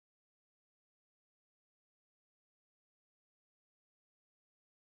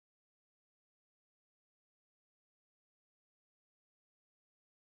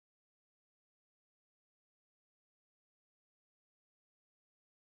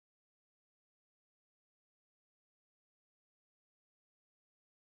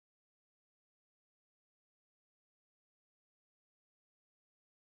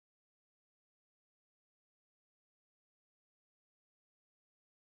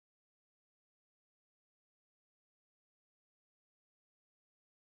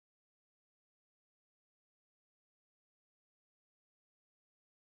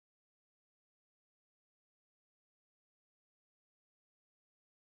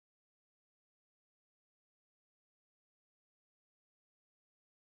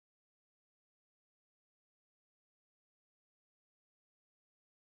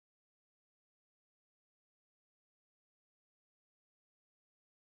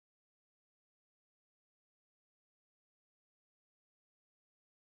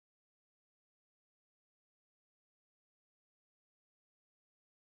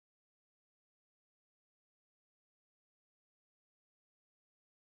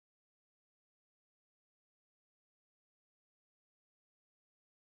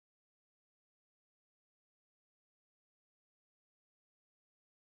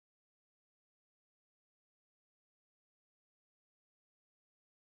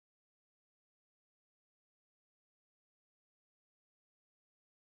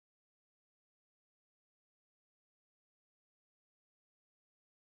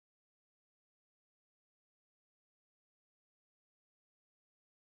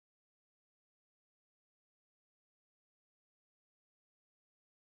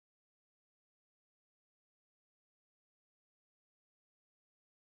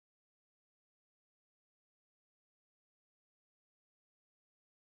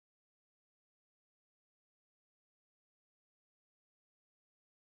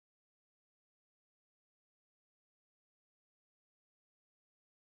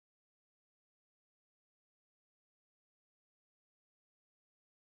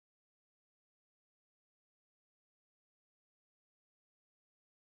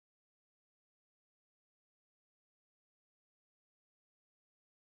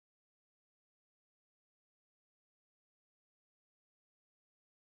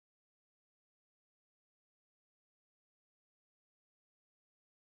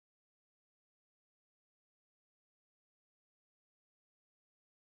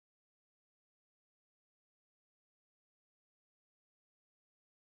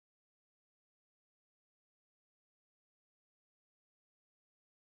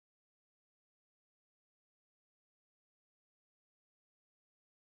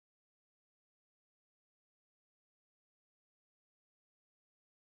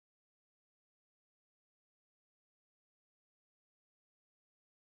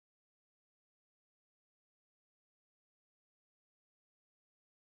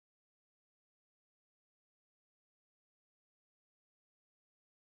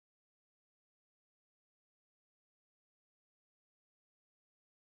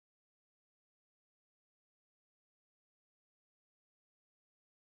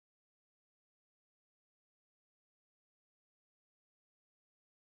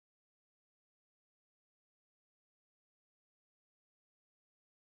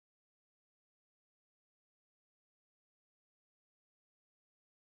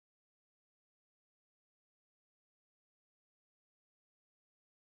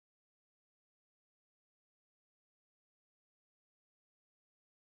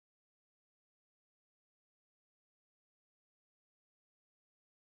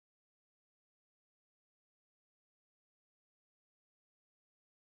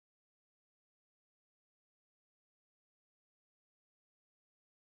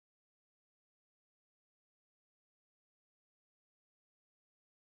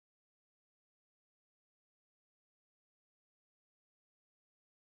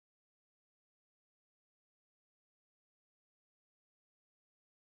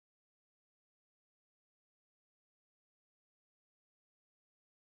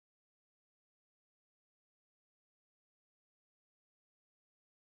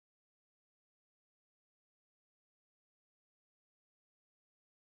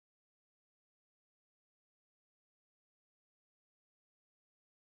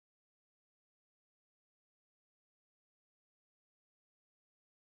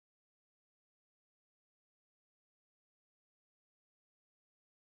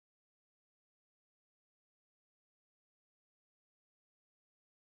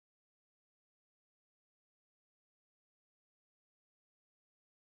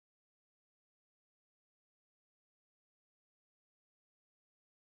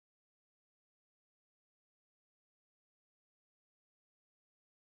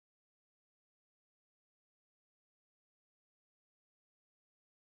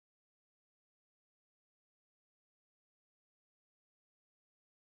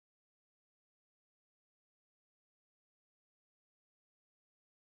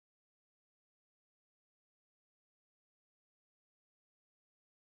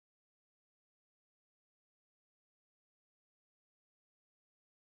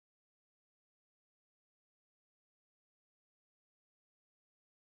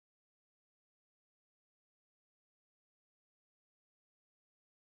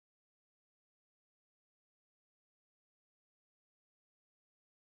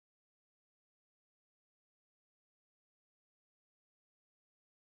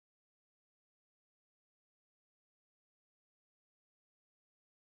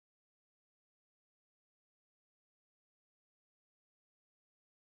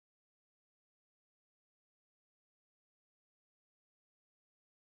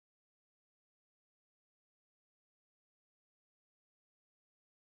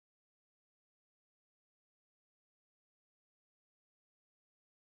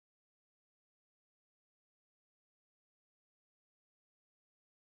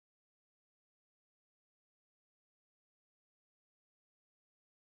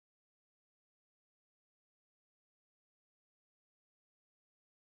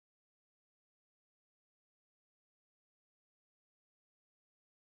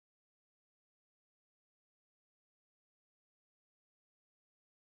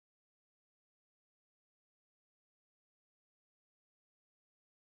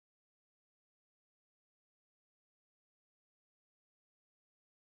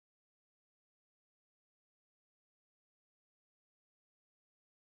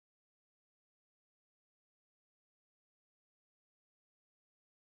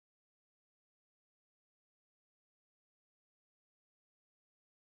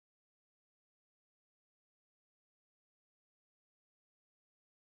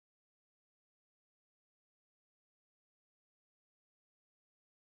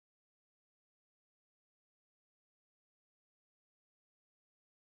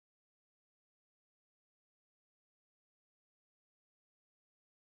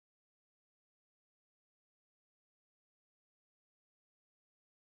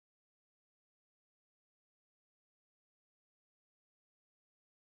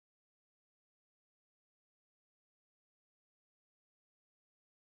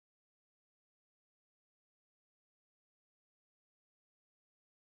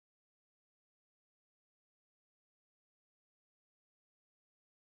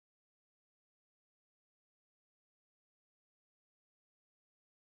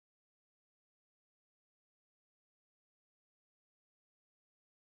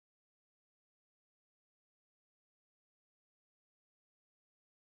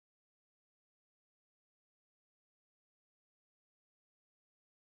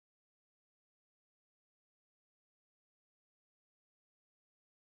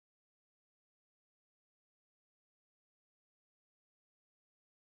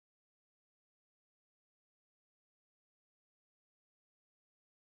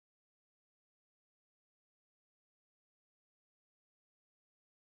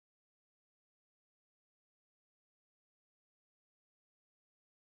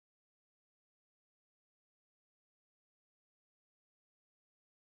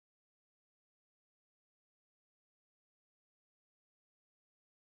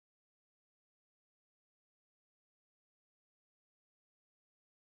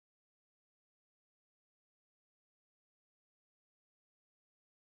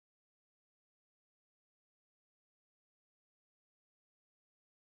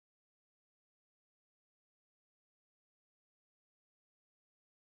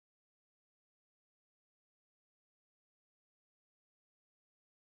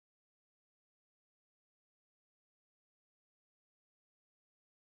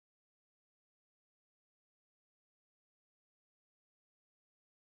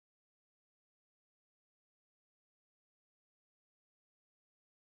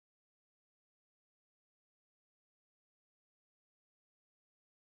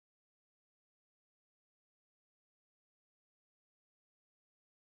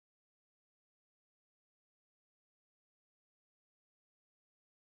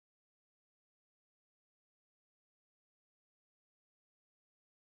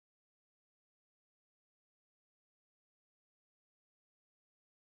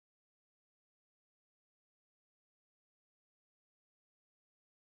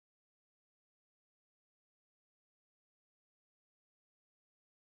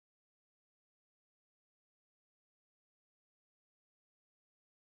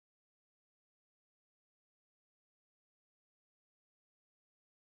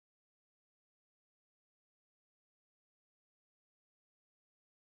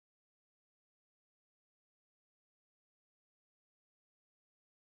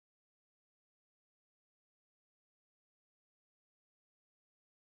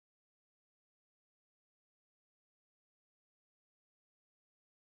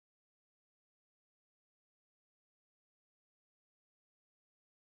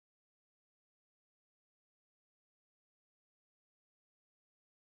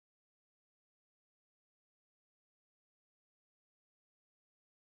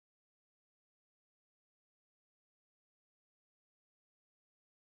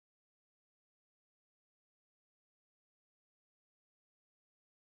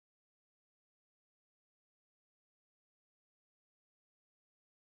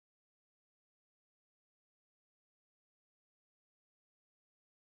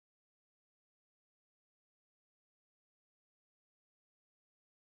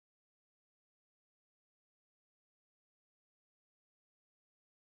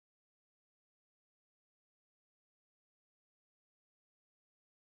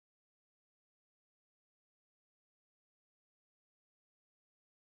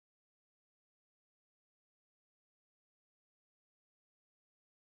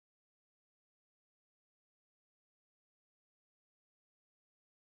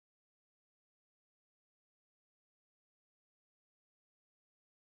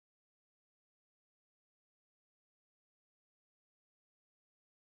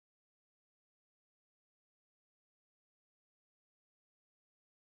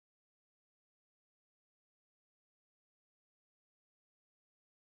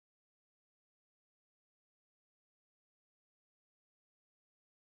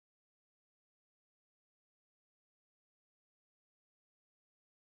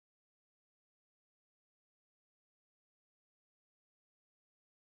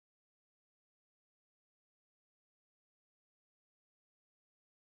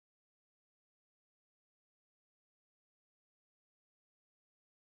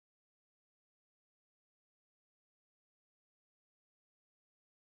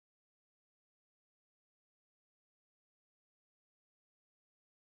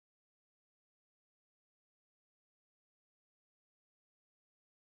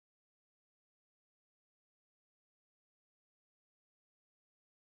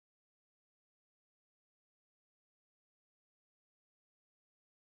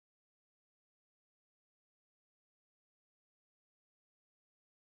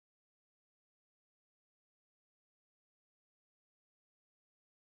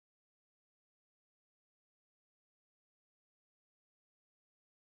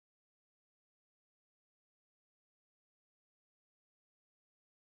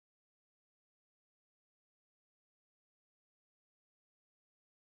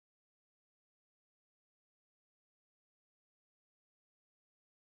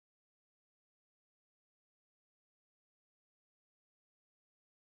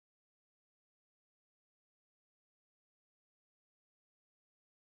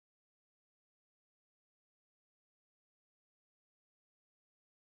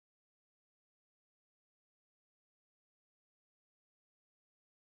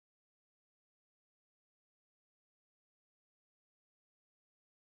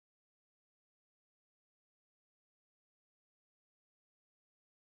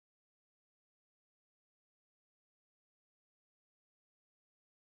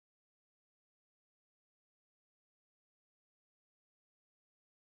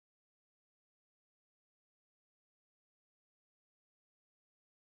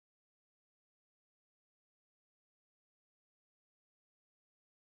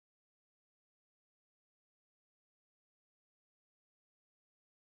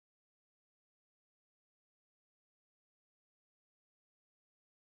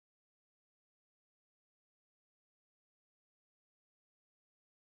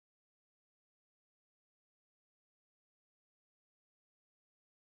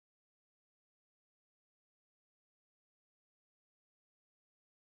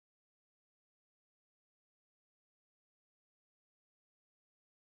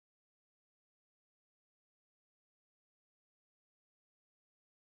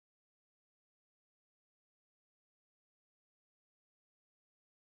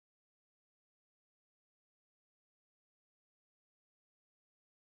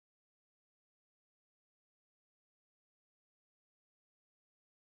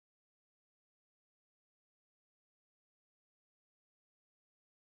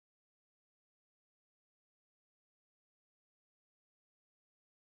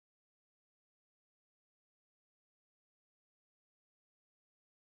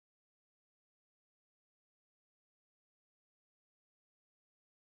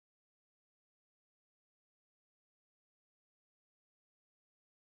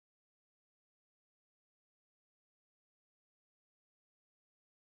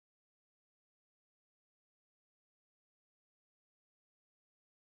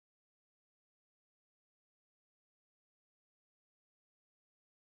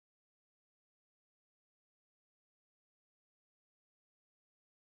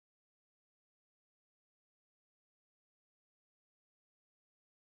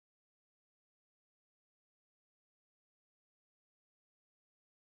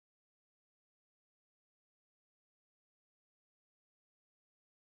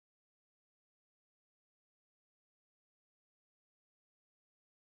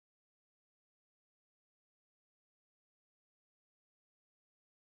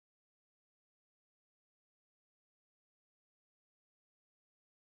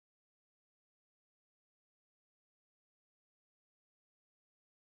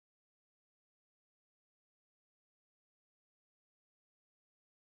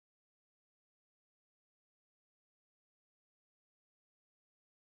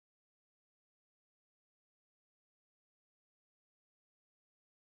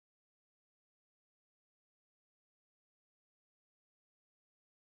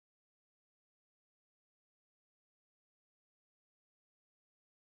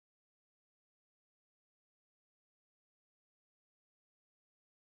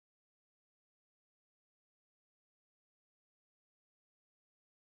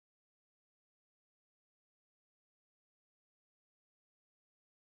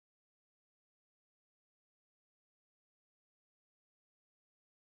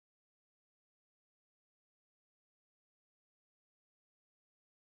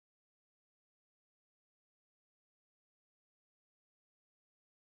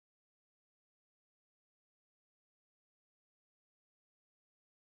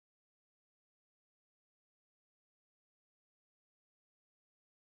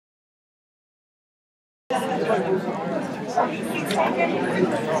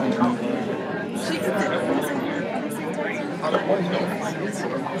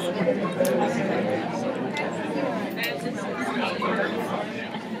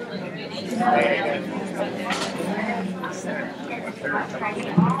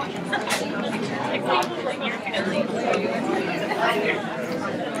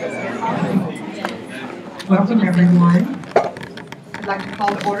Welcome, everyone. I'd like to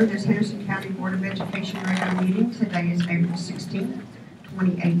call to order this Henderson County Board of Education regular meeting. Today is April 16th,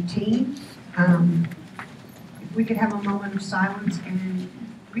 2018. If we could have a moment of silence. And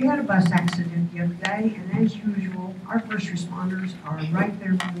we had a bus accident the other day, and as usual, our first responders are right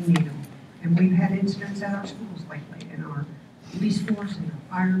there when we need them. And we've had incidents at our schools lately, and our police force and our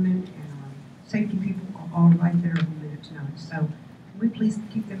firemen and our safety people are all right there at a minute's notice. So can we please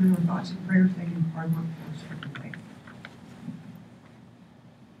keep them in our thoughts and prayers? They do hard work for us every day.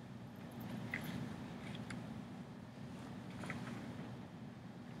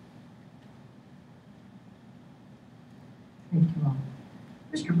 Thank you all.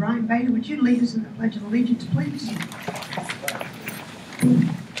 Mr. Brian Bailey, would you lead us in the Pledge of Allegiance, please?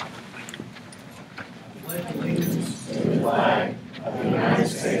 Pledge allegiance to the flag of the United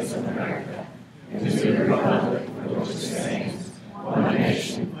States of America and to the republic for which it stands, one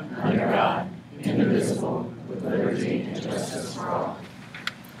nation, under God, indivisible, with liberty and justice for all.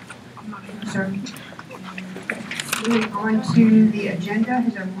 Sir. Moving on to the agenda,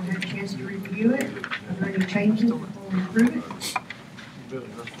 has everyone had a chance to review it? Are there any changes before we approve it?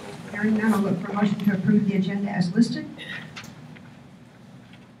 Hearing none, I'll look for a motion to approve the agenda as listed.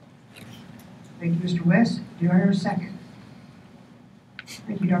 Thank you, Mr. West. Do I hear a second?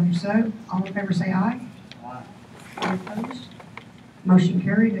 Thank you, Dr. So. All in favor say aye. Aye. All opposed? Motion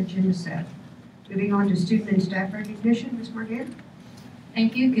carried. Agenda set. Moving on to student and staff recognition, Ms. Morgan.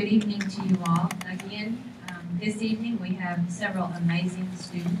 Thank you. Good evening to you all. Again, this evening we have several amazing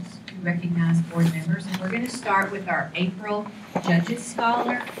students to recognize board members, and we're going to start with our April Judges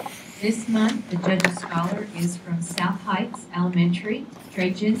Scholar. This month, the Judges Scholar is from South Heights Elementary,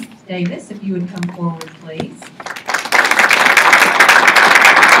 Trajan Davis. If you would come forward, please.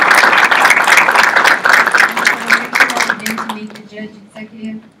 To meet the Judge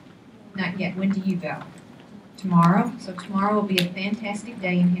Executive? Not yet. When do you go? Tomorrow. So tomorrow will be a fantastic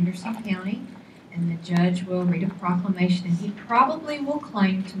day in Henderson County, and the judge will read a proclamation, and he probably will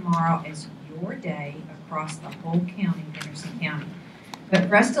claim tomorrow as your day across the whole county, Henderson County. But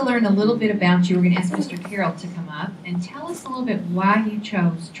for us to learn a little bit about you, we're going to ask Mr. Carroll to come up and tell us a little bit why you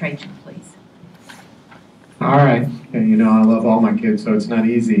chose Trajan, please. All right. You know, I love all my kids, so it's not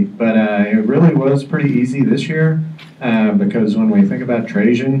easy. But it really was pretty easy this year because when we think about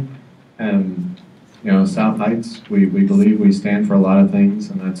Trajan, you know, South Heights, we believe we stand for a lot of things,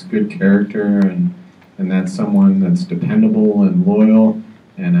 and that's good character, and that's someone that's dependable and loyal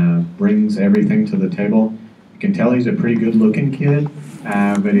and brings everything to the table. You can tell he's a pretty good-looking kid,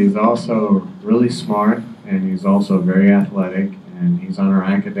 but he's also really smart, and he's also very athletic, and he's on our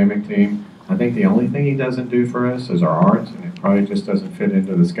academic team. I think the only thing he doesn't do for us is our arts, and it probably just doesn't fit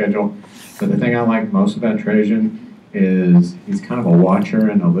into the schedule. But the thing I like most about Trajan is he's kind of a watcher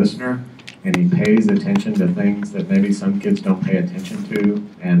and a listener, and he pays attention to things that maybe some kids don't pay attention to,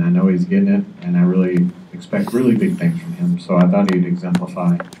 and I know he's getting it, and I really expect really big things from him. So I thought he'd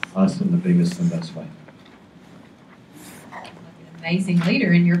exemplify us in the biggest and best way. An amazing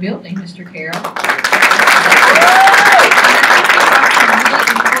leader in your building, Mr. Carroll. Really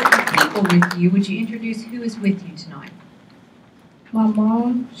important people with you. Would you introduce who is with you tonight? My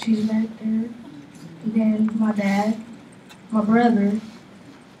mom, she's right there. And then my dad, my brother,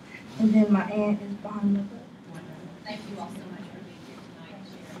 and then my aunt is behind the book. Thank you all so much for being here tonight and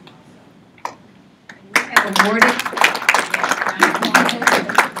sharing also.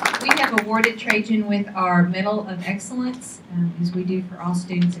 We have awarded Trajan with our Medal of Excellence, as we do for all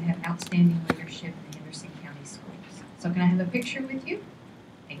students that have outstanding leadership in the Henderson County Schools. So can I have a picture with you?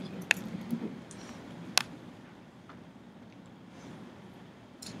 Thank you.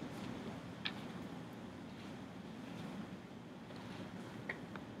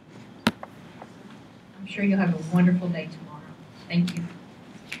 I'm sure you'll have a wonderful day tomorrow. Thank you.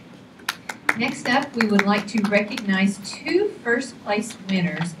 Next up, we would like to recognize two first place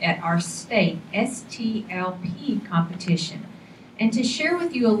winners at our state STLP competition. And to share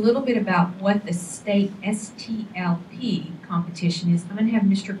with you a little bit about what the state STLP competition is, I'm going to have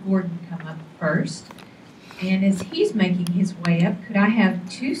Mr. Gordon come up first. And as he's making his way up, could I have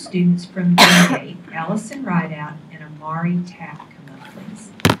two students from Gate, Allison Rideout and Amari Tapp, come up,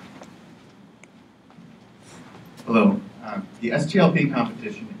 please? Hello, The STLP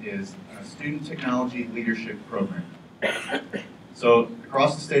competition is a student technology leadership program. So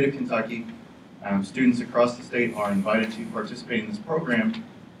across the state of Kentucky, students across the state are invited to participate in this program.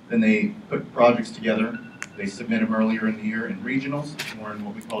 Then they put projects together. They submit them earlier in the year in regionals, or in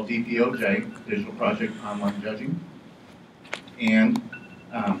what we call DPOJ, Digital Project Online Judging. And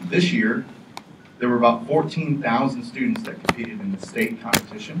this year, there were about 14,000 students that competed in the state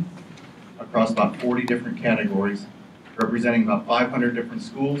competition across about 40 different categories, representing about 500 different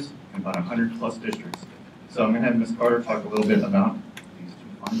schools and about 100 plus districts. So I'm going to have Ms. Carter talk a little bit about these two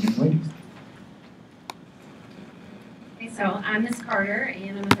fine young ladies. Okay, so I'm Ms. Carter,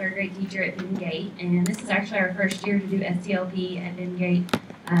 and I'm a third grade teacher at Bengate, and this is actually our first year to do STLP at Bengate.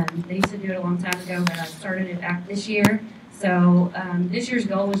 They used to do it a long time ago, but I started it back this year. So this year's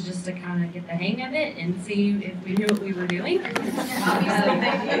goal was just to kind of get the hang of it and see if we knew what we were doing.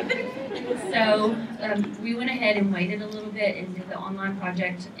 So we went ahead and waited a little bit and did the online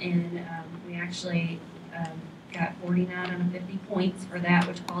project, and we actually got 49 out of 50 points for that,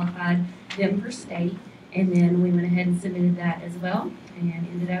 which qualified them for state. And then we went ahead and submitted that as well, and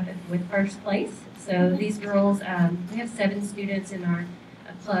ended up with first place. So these girls, we have 7 students in our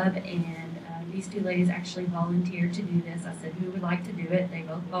club, and these 2 ladies actually volunteered to do this. I said, who would like to do it? They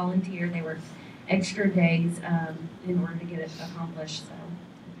both volunteered. They worked extra days in order to get it accomplished. So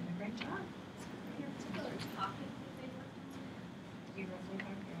they did a great job.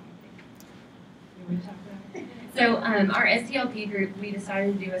 So our STLP group, we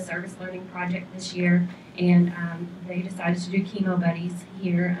decided to do a service learning project this year, and they decided to do chemo buddies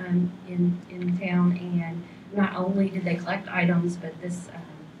here in town. And not only did they collect items, but this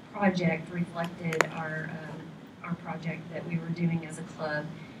project reflected our project that we were doing as a club.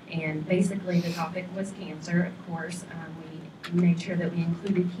 And basically the topic was cancer, of course. We made sure that we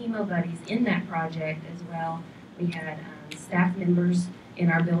included chemo buddies in that project as well. We had staff members in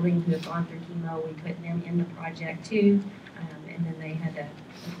our building who have gone through chemo. We put them in the project too. And then they had to,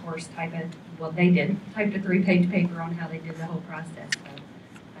 of course, type a 3-page paper on how they did the whole process. So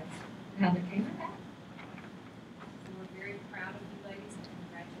that's how that came about. We're very proud of you ladies, and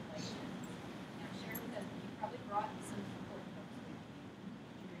congratulations. Now share with us, you probably brought some support folks with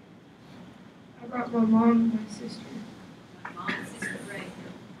you. I brought my mom and my sister. My mom and sister ready.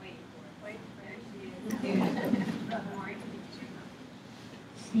 Wait for it. She is. Who are you?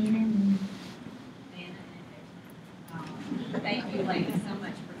 Santa and Thank you ladies so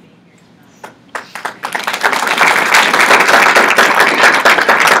much for being here tonight.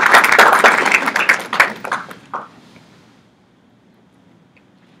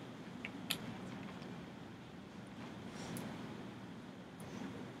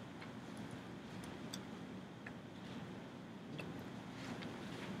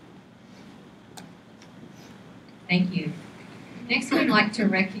 Thank you. Next, we'd like to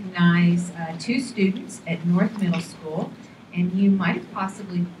recognize 2 students at North Middle School. And you might have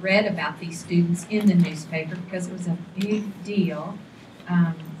possibly read about these students in the newspaper because it was a big deal.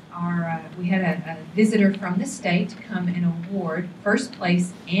 We had a visitor from the state come and award first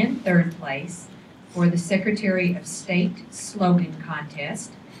place and third place for the Secretary of State slogan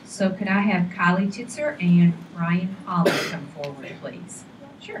contest. So could I have Kylie Titzer and Ryan Holly come forward, please?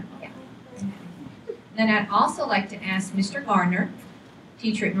 Sure. Yeah. Then I'd also like to ask Mr. Gardner,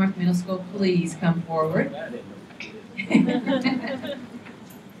 teacher at North Middle School, please come forward.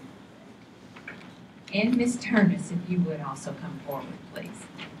 And Ms. Turnus, if you would also come forward, please.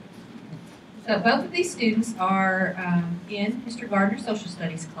 So both of these students are in Mr. Gardner's social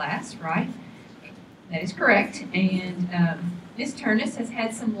studies class, right? That is correct. And Ms. Turnus has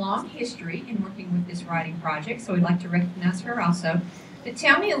had some long history in working with this writing project, so we'd like to recognize her also. But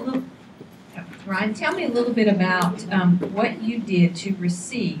tell me a little, Ryan, tell me a little bit about what you did to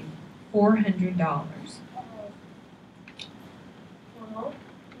receive $400. well,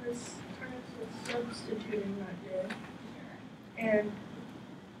 Miss Turnus was substituting that day, and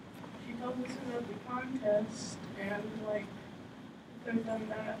she told us about the contest, and like, we could have done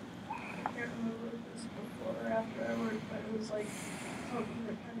that. I can't remember if this before or after I worked, but it was like something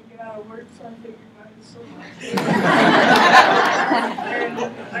to kind of get out of work, so I figured might as well do it. And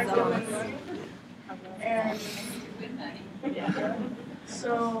I could win money. And yeah,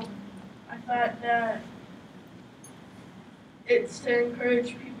 so I thought that it's to encourage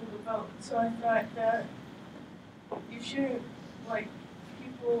people to vote. So I thought that you shouldn't, like,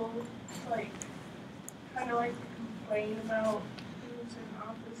 people, like, kind of like to complain about who's in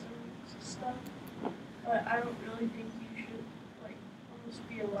office and stuff. But I don't really think you should, like, almost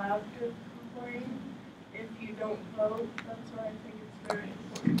be allowed to complain if you don't vote. That's why I think it's very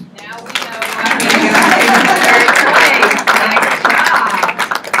important. Now we know why we got it.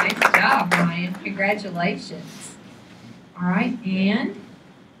 Congratulations. All right, and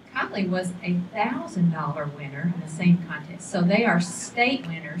Kylie was a $1,000 winner in the same contest. So they are state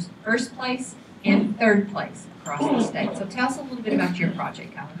winners, first place and third place across the state. So tell us a little bit about your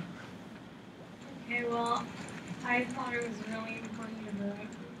project, Kylie. Okay, well, I thought it was really important to vote.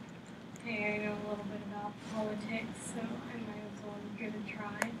 Hey, I know a little bit about politics, so I might as well give it a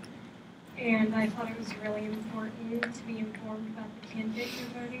try. And I thought it was really important to be informed about the candidate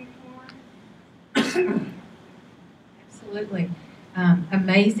you're voting for. Absolutely.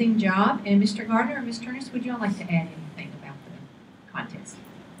 Amazing job. And Mr. Gardner or Ms. Turnus, would you all like to add anything about the contest?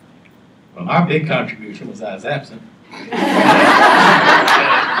 Well, my big contribution was I was absent.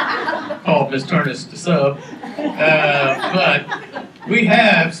 Called Ms. Turnus to sub. But we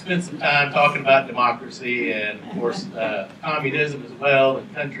have spent some time talking about democracy and, of course, communism as well in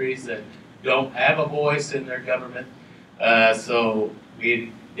countries that don't have a voice in their government. So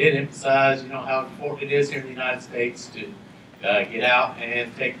we did emphasize, how important it is here in the United States to get out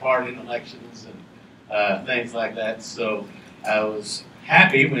and take part in elections and things like that. So I was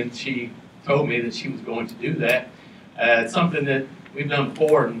happy when she told me that she was going to do that. It's something that we've done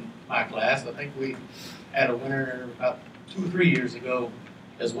before in my class. I think we had a winner about 2 or 3 years ago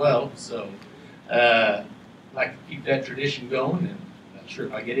as well. So I'd like to keep that tradition going, and I'm not sure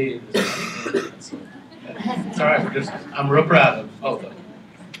if I get any of this. So, it's all right. I'm real proud of both of them.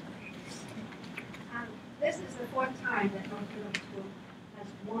 This is the 4th time that North Middle School has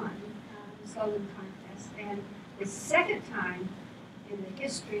won the slogan contest, and the 2nd time in the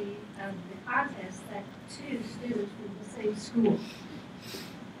history of the contest that 2 students from the same school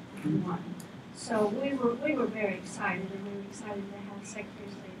won. So we were very excited, and we were excited to have Secretary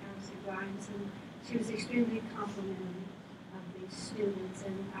of State Nancy Grimes, and she was extremely complimentary of the students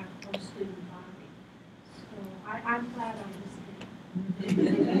and our whole student body. So I'm glad I was there.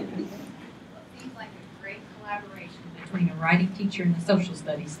 Seems like a great collaboration between a writing teacher and a social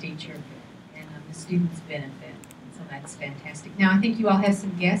studies teacher, and the students benefit. So that's fantastic. Now I think you all have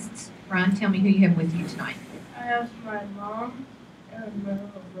some guests. Brian, tell me who you have with you tonight. I have my mom and my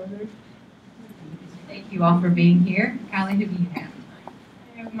little brother. Thank you all for being here. Kylie, who do you have tonight?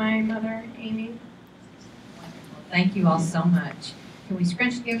 I have my mother, Amy. Wonderful. Thank you all so much. Can we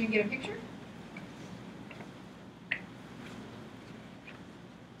scrunch together and get a picture?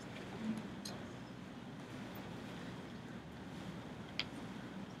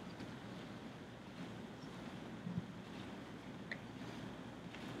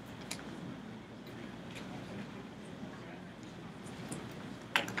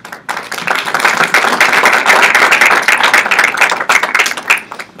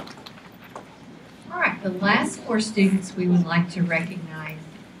 The last 4 students we would like to recognize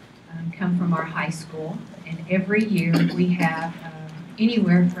come from our high school, and every year we have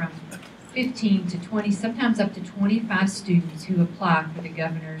anywhere from 15 to 20, sometimes up to 25 students who apply for the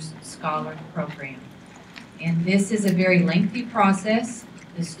Governor's Scholar Program. And this is a very lengthy process.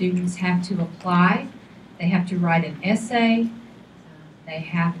 The students have to apply, they have to write an essay, they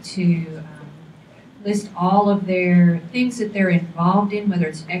have to list all of their things that they're involved in, whether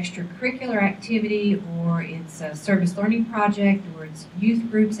it's an extracurricular activity or it's a service learning project or it's youth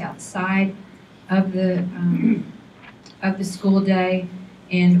groups outside of the school day.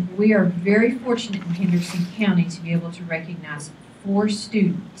 And we are very fortunate in Henderson County to be able to recognize 4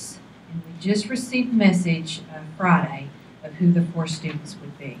 students. And we just received a message Friday of who the 4 students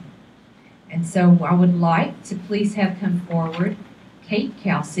would be. And so I would like to please have come forward Kate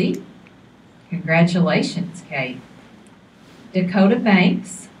Kelsey. Congratulations, Kate. Dakota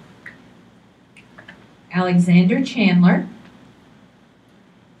Banks, Alexander Chandler,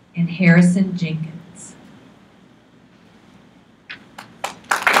 and Harrison Jenkins.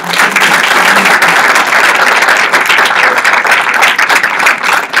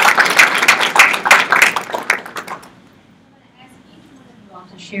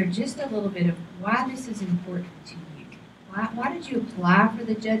 To share just a little bit of why this is important to you. Why did you apply for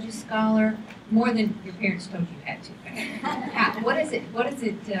the Judges Scholar more than your parents told you had to? What is it,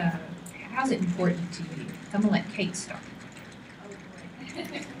 how is it important to you? I'm gonna let Kate start.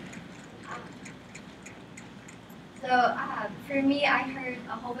 So for me, I heard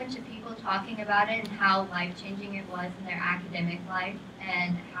a whole bunch of people talking about it and how life-changing it was in their academic life,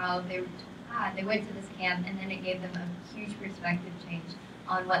 and how they went to this camp and then it gave them a huge perspective change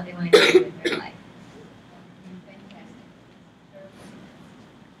on what they wanted to do with their life.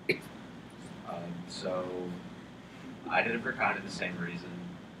 So I did it for kind of the same reason,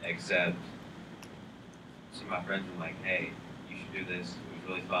 except some of my friends were like, hey, you should do this. It was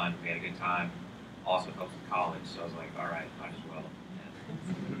really fun. We had a good time. Also helps with college. So I was like, all right, might as well.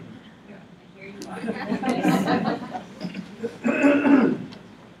 Yeah. Here you are.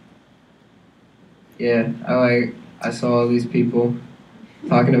 Yeah, I saw all these people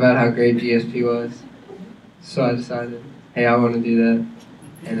talking about how great GSP was, so I decided, hey, I want to do that,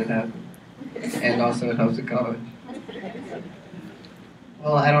 and it happened. And also it helps at college.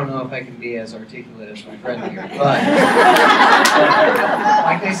 Well, I don't know if I can be as articulate as my friend here, but like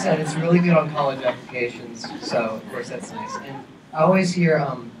I said, it's really good on college applications, so of course that's nice. And I always hear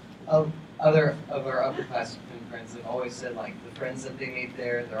of other of our upperclassmen friends that always said like the friends that they meet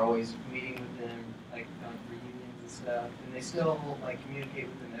there, they're always meeting with them like on reunions and stuff, and they still like communicate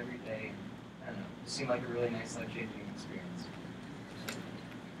with them every day. I don't know, it seemed like a really nice life-changing experience.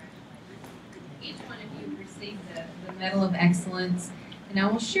 Each one of you received the Medal of Excellence, and I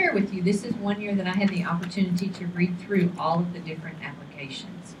will share with you, this is one year that I had the opportunity to read through all of the different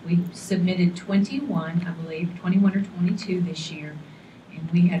applications. We submitted 21, I believe, 21 or 22 this year,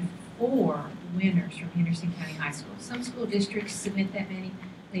 and we had 4 winners from Henderson County High School. Some school districts submit that many.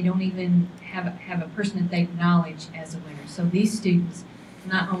 They don't even have a person that they acknowledge as a winner. So these students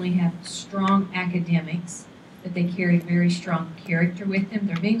not only have strong academics, but they carry very strong character with them.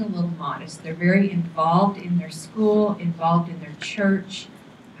 They're being a little modest. They're very involved in their school, involved in their church.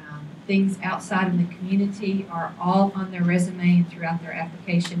 Things outside of the community are all on their resume and throughout their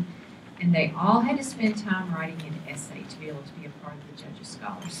application. And they all had to spend time writing an essay to be able to be a part of the Judges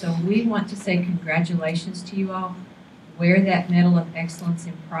Scholar. So we want to say congratulations to you all. Wear that Medal of Excellence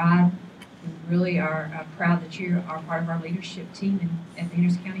in pride. We really are proud that you are part of our leadership team at the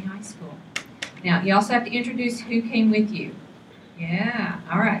Henderson County High School. Now, you also have to introduce who came with you. Yeah,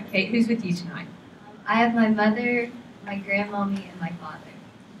 all right. Kate, who's with you tonight? I have my mother, my grandmommy, and my father.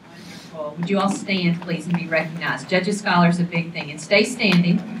 Wonderful. Would you all stand, please, and be recognized? Judges Scholar is a big thing. And stay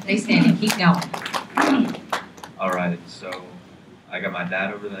standing. Stay standing. Keep going. All right, so I got my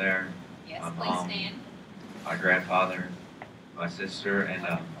dad over there, Yes, my please mom, stand. my grandfather, my sister, and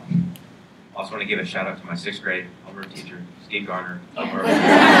also want to give a shout out to my 6th grade homeroom teacher, Steve Garner. I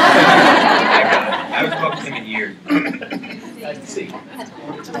haven't spoken to him in years. Nice to see you.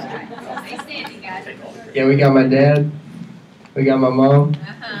 Stay standing, guys. Yeah, we got my dad, we got my mom,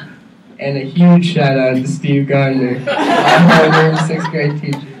 and a huge shout out to Steve Gardner, my homeroom 6th grade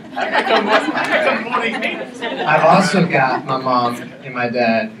teacher. I've also got my mom and my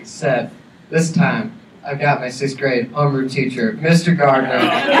dad, except this time I've got my 6th grade homeroom teacher, Mr. Gardner,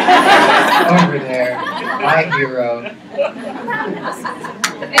 over there, my hero.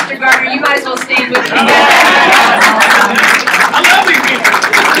 Mr. Gardner, you might as well stand with me. I love you people.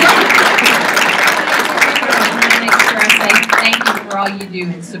 I want to make sure I say thank you for all you do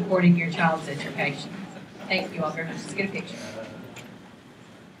in supporting your child's education. Thank you all very much. Let's get a picture.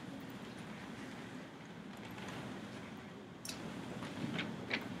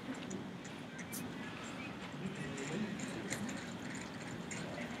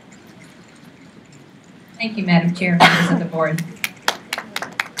 Thank you, Madam Chair, members of the board.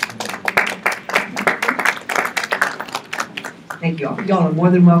 Thank you all. Y'all are more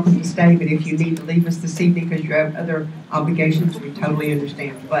than welcome to stay, but if you need to leave us this evening because you have other obligations, we totally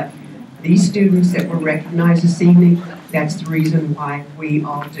understand. But these students that were recognized this evening, that's the reason why we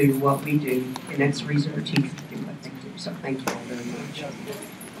all do what we do, and that's the reason our teachers do what they do. So thank you all very much.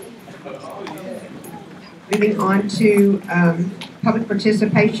 Moving on to public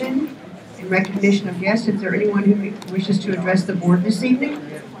participation in recognition of guests. Is there anyone who wishes to address the board this evening?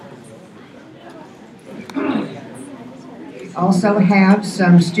 Also have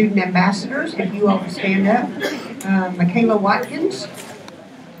some student ambassadors, if you all would stand up. Michaela Watkins,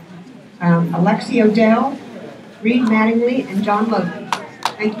 Alexi Odell, Reed Mattingly, and John Logan.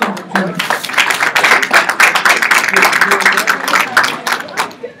 Thank you all for joining.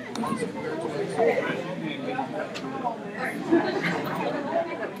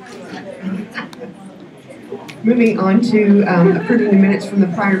 Moving on to approving the minutes from the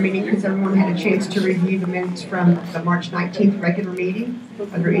prior meeting, because everyone had a chance to review the minutes from the March 19th regular meeting.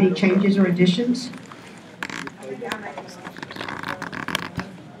 Are there any changes or additions?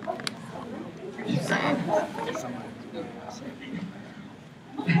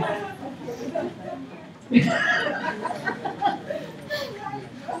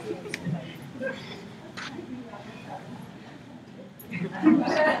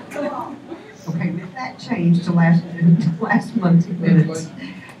 Okay, if that changed to last month's minutes,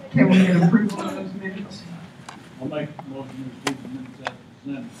 can we get approval of those minutes? I'll make a motion to approve the minutes as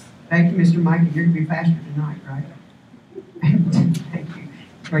presented. Thank you, Mr. Mike. You're going to be faster tonight, right? Thank you.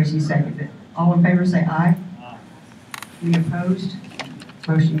 Tracy seconded it. All in favor say aye. Aye. Any opposed?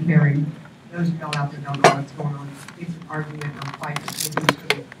 Motion carried. Those of y'all out there don't know what's going on. It's an argument or fight between who's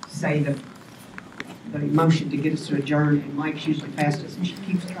going to say the the motion to get us to adjourn, and Mike's usually fastest, and she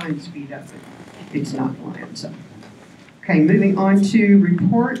keeps trying to speed up, but it's not flying, so. Okay, moving on to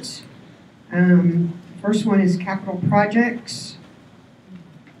reports. First one is capital projects.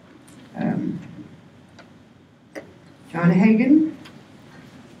 John Hagan.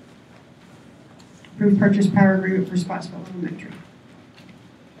 Approved purchase power agreement for Spotsville Elementary.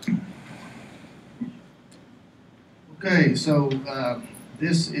 Okay, so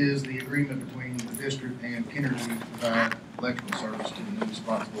this is the agreement between the district and Kennergy to provide electrical service to the new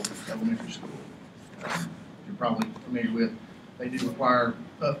Spotsville Elementary School. You're probably familiar with, they do require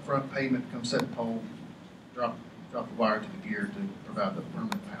upfront payment to come set the pole, drop the wire to the gear to provide the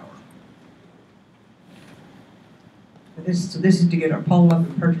permanent power. So this is to get our pole up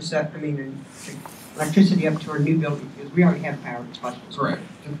and purchase up, and electricity up to our new building, because we already have power in Spotsville. Correct.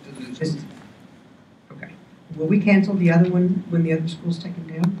 Okay. Will we cancel the other one when the other school's taken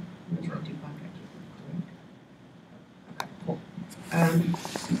down? That's right. Okay, cool.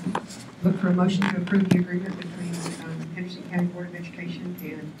 Look for a motion to approve the agreement between Henderson County Board of Education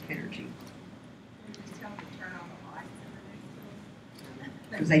and Kennergy.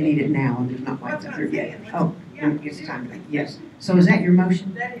 Because they need it now, and there's not lights up there yet. Oh, when it gets time to, yes. So is that your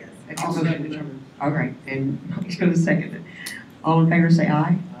motion? That is. That's your motion. All right, and Mike's going to second it. All in favor say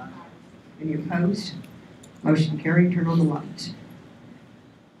aye. Any opposed? Motion carried, turn on the lights.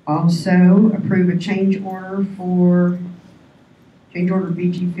 Also, approve a change order for, change order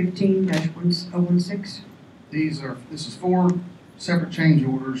BG 15-1016. This is 4 separate change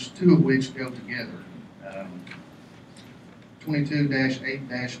orders, 2 of which go together.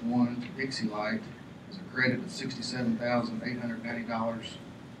 22-8-1 Dixie Light is a credit of $67,890,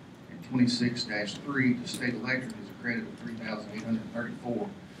 and 26-3 to State Electric is a credit of $3,834.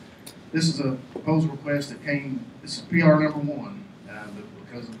 This is a proposal request that came, this is PR number 1, but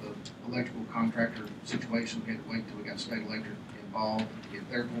because of the electrical contractor situation, we had to wait until we got State Electric involved to get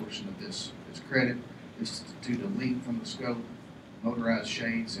their portion of this credit. This is to delete from the scope motorized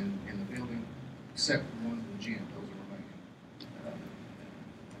shades in the building, except for the ones in the gym. Those are remaining.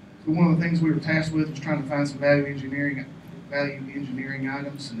 So one of the things we were tasked with was trying to find some value engineering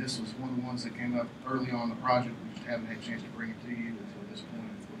items, and this was one of the ones that came up early on in the project. We just haven't had a chance to bring it to you until this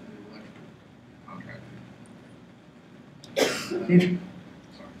point with the electrical contractor.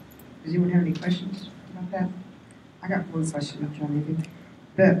 Does anyone have any questions about that? I got one question, John, maybe.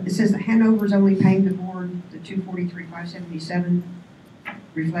 But it says that Hanover's only paying the board the $243,577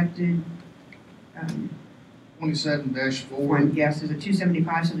 reflected. 27-4. Yes, there's a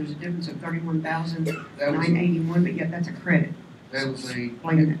 275, so there's a difference of 31,981, but yet that's a credit. That was a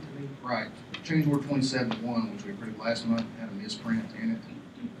explaining it to me. Right. Change order 27-1, which we approved last month, had a misprint in it.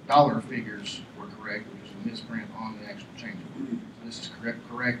 The dollar figures were correct, but there's a misprint on the actual change order. So this is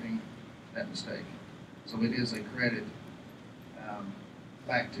correcting that mistake. So it is a credit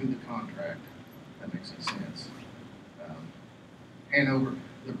back to the contract. That makes sense. Hanover,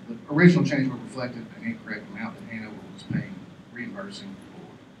 the original change order reflected an incorrect amount that Hanover was paying, reimbursing for.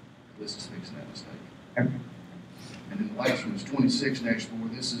 This is fixing that mistake. Okay. And then the last one is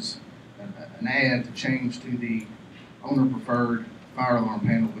 26-4. This is an ad to change to the owner-preferred fire alarm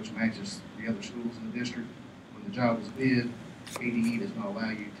panel, which matches the other schools in the district. When the job was bid, ADE does not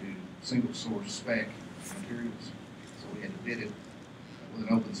allow you to single-source spec materials, so we had to bid it with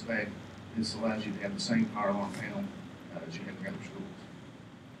an open spec. This allows you to have the same fire alarm panel as you have in the other schools.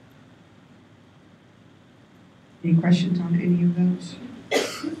 Any questions on any of those?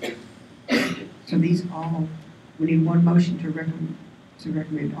 So these all, we need one motion to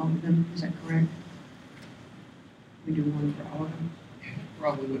recommend all of them, is that correct? We do one for all of them?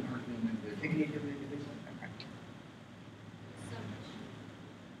 Probably wouldn't hurt them They individually. can do them individually,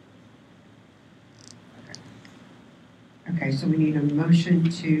 okay. Okay, so we need a motion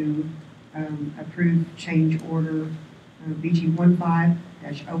to approve change order BG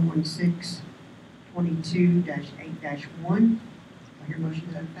 15-016 22-8-1. I hear motion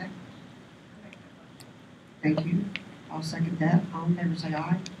to that effect. Thank you. I'll second that. All in favor say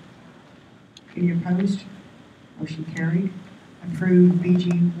aye. Any opposed? Motion carried. Approve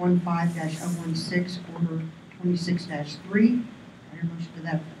BG 15-016 order 26-3. I hear motion to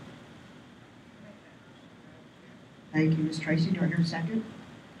that effect. Thank you, Ms. Tracy. Do I hear a second?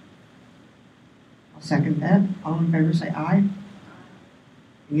 I'll second that. All in favor say aye.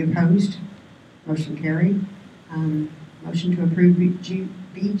 Any opposed? Motion carried. Motion to approve BG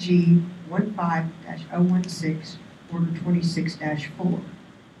 15-016 order 26-4.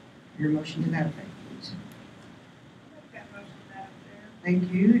 Your motion to that effect, please.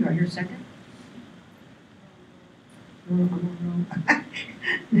 Thank you. Do I hear a second?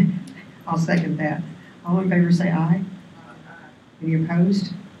 I'll second that. All in favor say aye. Any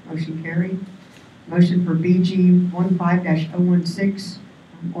opposed? Motion carried. Motion for BG 15-016,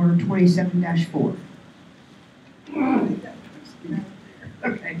 order 27-4.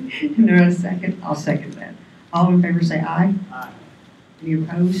 Okay, no, a second, I'll second that. All in favor say aye. Aye. Any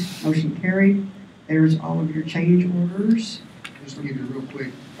opposed? Motion carried. There's all of your change orders. Just to give you a real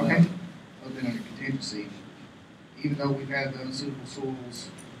quick, Okay. update on your contingency, even though we've had the unsuitable soils,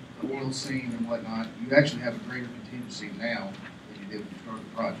 the oil seam and whatnot, you actually have a greater contingency now than you did when you started the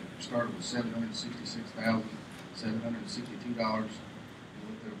project. You started with $766,762, and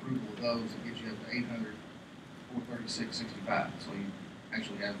with the approval of those, it gets you up to $800,436.65. So you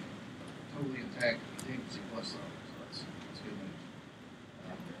actually have a totally intact contingency plus those. So that's good news.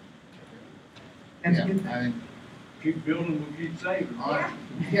 That's Yeah, good. I think Keep building, we'll keep saving.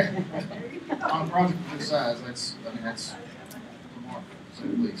 yeah. On a project of this size, that's remarkable, to say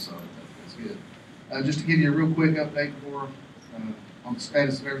the least, so that's good. Just to give you a real quick update before, on the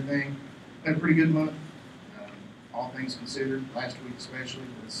status of everything, had a pretty good month. All things considered, last week especially,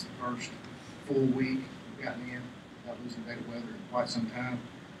 was the first full week we've gotten in, without losing data weather in quite some time.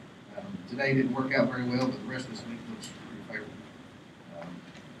 Today didn't work out very well, but the rest of this week looks pretty favorable.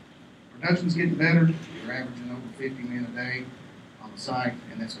 Production's getting better. We're averaging over 50 men a day on the site,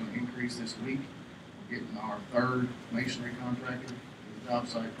 and that's going to increase this week. We're getting our third masonry contractor to the job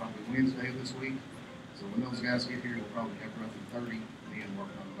site probably Wednesday of this week. So when those guys get here, we'll probably have roughly 30 men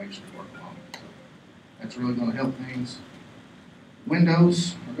working on the masonry work on it. So that's really going to help things.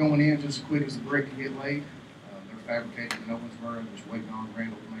 Windows are going in just as quick as the brick can get laid. They're fabricating in Owensboro, just waiting on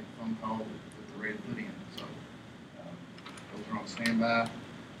Randall to make a phone call that they're ready to put in. So those are on standby.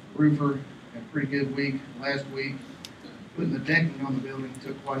 Roofer had a pretty good week last week. Putting the decking on the building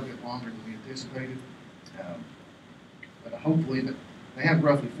took quite a bit longer than we anticipated. But hopefully, they have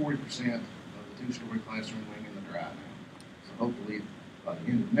roughly 40% of the two-story classroom wing in the dry now. So hopefully, by the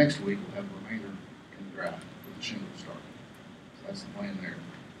end of next week, we'll have the remainder in the dry with the shingles starting. So that's the plan there.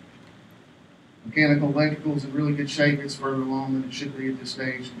 Mechanical, electrical is in really good shape. It's further along than it should be at this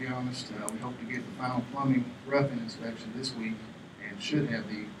stage, to be honest. We hope to get the final plumbing roughing inspection this week, and should have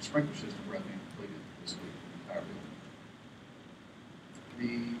the sprinkler system roughing completed this week, the entire building.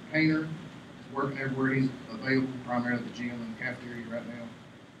 The painter is working everywhere he's available, primarily the gym and the cafeteria right now.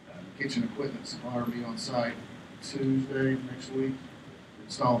 The kitchen equipment supplier will be on site Tuesday next week to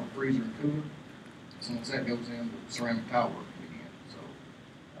install the freezer and cooler. So once that goes in, the ceramic tile work will begin. So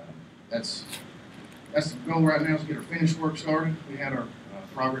that's the goal right now, is get our finish work started. We had our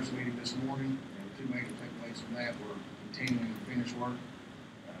progress meeting this morning, and two major takeaways from that were continuing the finish work.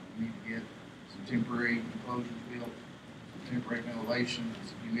 We need to get some temporary enclosures built, some temporary ventilation, and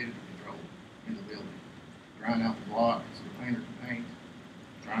some humidity control in the building. Drying out the block so the painter can paint,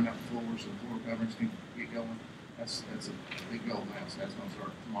 drying out the floors so the floor coverings can get going. That's a big goal now, so that's going to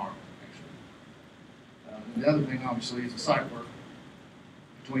start tomorrow, actually. The other thing, obviously, is the site work.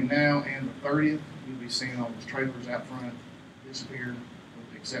 Between now and the 30th, you'll be seeing all those trailers out front disappear, with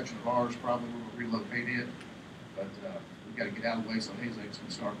the exception of ours. Probably we'll relocate it, but we've got to get out of the way so Hazex can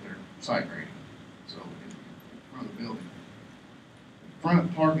start their site grading. So in front of the building, the front of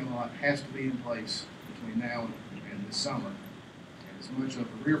the parking lot has to be in place between now and this summer, and as much of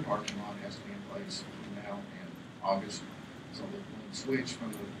the rear parking lot has to be in place between now and August, so that when the switch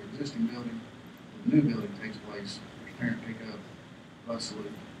from the existing building to the new building takes place, there's parent pickup, bus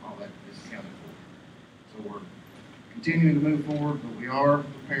salute, all that is accounted for. So we're continuing to move forward, but we are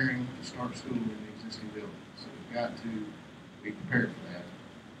preparing to start school in the existing building. So we've got to be prepared for that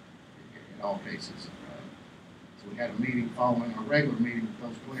in all cases. So we had a meeting following our regular meeting with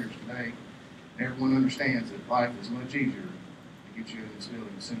those players today. Everyone understands that life is much easier to get you in this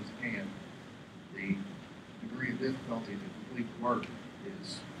building as soon as it can. The degree of difficulty to complete the work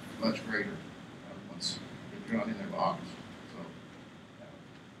is much greater once you're drawn in there by August.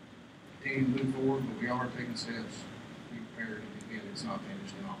 Continue to move forward, but we are taking steps to be prepared, and again, it's not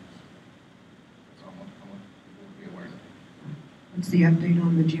finished in August. So I want people to be aware of that. What's the update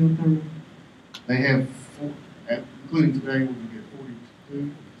on the geothermal? They have, including today, we're going to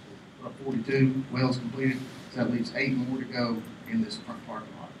get 42 wells completed. So that leaves 8 more to go in this front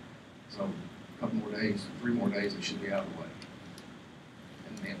parking lot. So a couple more days, 3 more days, they should be out of the way.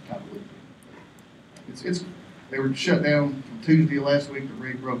 And they have time to loop it. They were shut down from Tuesday last week. The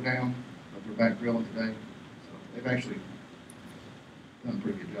rig broke down, but they're back drilling today. So they've actually done a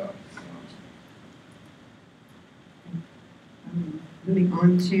pretty good job, to be honest. Moving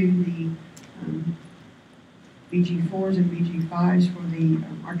on to the BG4s and BG5s for the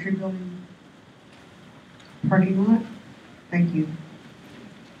archery building parking lot. Thank you.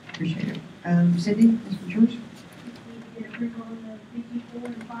 Appreciate it. Cindy, this was yours. We need to get approval on the BG4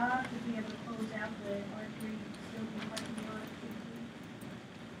 and 5 to be able to close out the archery building parking lot.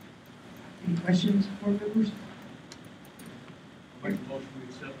 Any questions, board members? Make a motion to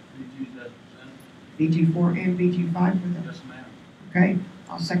accept BG's as presented. BG4 and BG5 for the, Yes, ma'am. okay,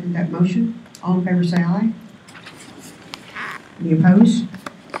 I'll second that motion. All in favor say aye. Any opposed?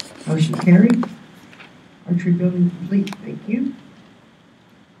 Motion carried. Archery building complete, thank you.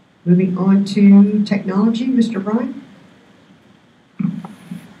 Moving on to technology, Mr. Bryan.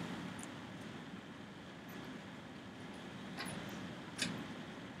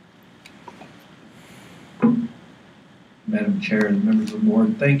 Madam Chair and members of the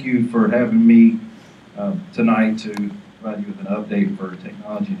board, thank you for having me tonight to provide you with an update for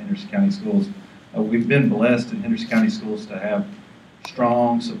technology in Henderson County Schools. We've been blessed in Henderson County Schools to have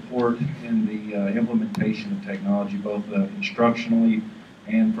strong support in the implementation of technology, both instructionally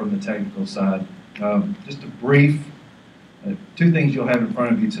and from the technical side. Just a brief, two things you'll have in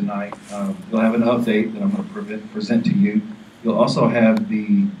front of you tonight. You'll have an update that I'm going to present to you. You'll also have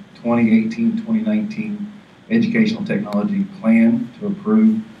the 2018-2019 Educational Technology Plan to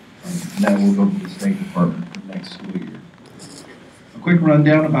approve, and that will go to the State Department for next school year. A quick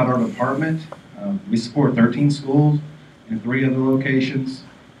rundown about our department. We support 13 schools in 3 other locations.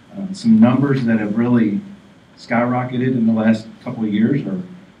 Some numbers that have really skyrocketed in the last couple of years are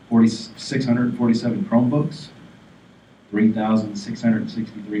 4,647 Chromebooks,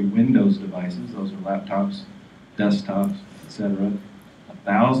 3,663 Windows devices, those are laptops, desktops, etc.,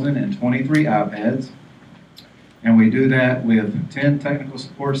 1,023 iPads, and we do that with 10 technical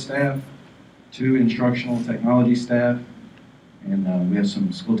support staff, 2 instructional technology staff, and we have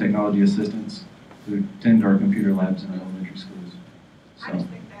some school technology assistants who tend to our computer labs in our elementary schools. So. I just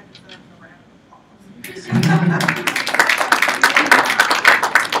think that deserves a round of applause.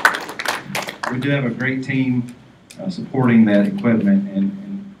 We do have a great team supporting that equipment,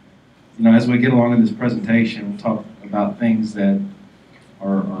 and you know, as we get along in this presentation, we'll talk about things that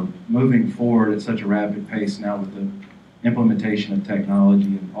are moving forward at such a rapid pace now with the implementation of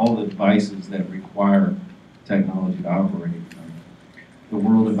technology and all the devices that require technology to operate. The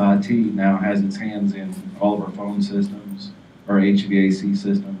world of IT now has its hands in all of our phone systems, our HVAC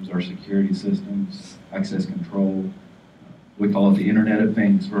systems, our security systems, access control. We call it the Internet of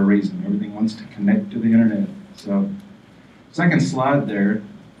Things for a reason. Everything wants to connect to the Internet. So, second slide there.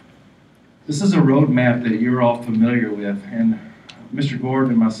 This is a roadmap that you're all familiar with, and Mr.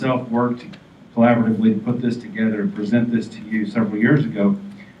 Gordon and myself worked collaboratively to put this together and present this to you several years ago.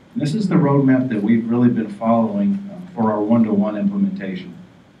 And this is the roadmap that we've really been following for our one-to-one implementation.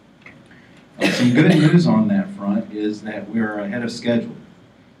 Some good news on that front is that we're ahead of schedule.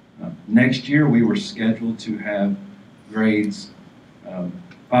 Next year we were scheduled to have grades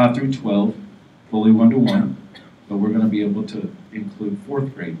 5 through 12 fully one-to-one, but we're going to be able to include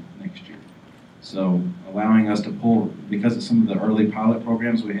 4th grade next year. So allowing us to pull, because of some of the early pilot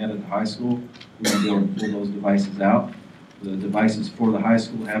programs we had at the high school, we're going to be able to pull those devices out. The devices for the high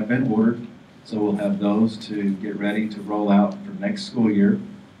school have been ordered, so we'll have those to get ready to roll out for next school year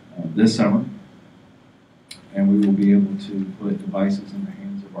this summer. And we will be able to put devices in the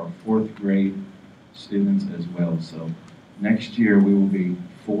hands of our 4th grade students as well. So next year we will be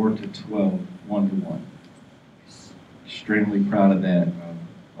 4 to 12 one-to-one. Extremely proud of that.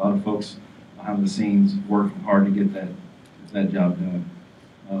 A lot of folks behind the scenes working hard to get that job done.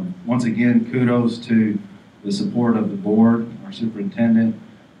 Once again, kudos to the support of the board, our superintendent.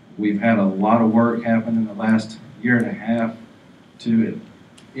 We've had a lot of work happen in the last year and a half to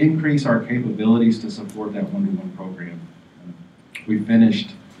increase our capabilities to support that one-to-one program. We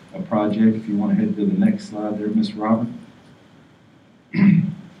finished a project, if you want to head to the next slide there, Ms. Robin.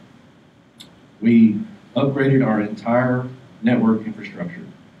 We upgraded our entire network infrastructure,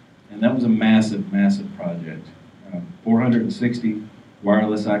 and that was a massive, massive project. 460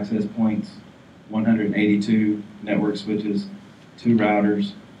 wireless access points, 182 network switches, 2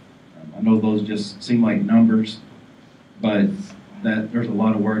 routers. I know those just seem like numbers, but there's a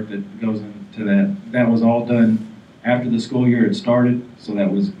lot of work that goes into that. That was all done after the school year had started, so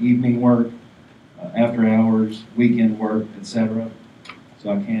that was evening work, after hours, weekend work, etc.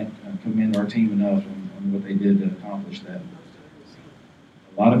 So I can't commend our team enough on what they did to accomplish that.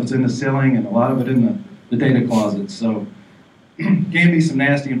 A lot of it's in the ceiling and a lot of it in the data closets, so can be some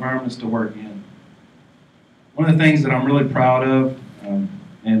nasty environments to work in. One of the things that I'm really proud of,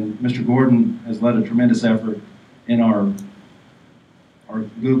 and Mr. Gordon has led a tremendous effort in our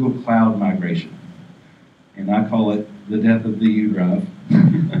Google Cloud migration. And I call it the death of the U drive.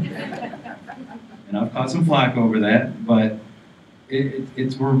 And I've caught some flack over that, but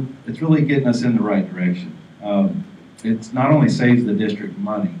it's really getting us in the right direction. It's not only saves the district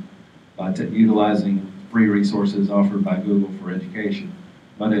money by utilizing free resources offered by Google for education,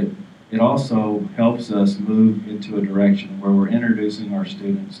 but it also helps us move into a direction where we're introducing our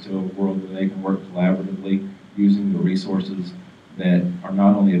students to a world where they can work collaboratively using the resources that are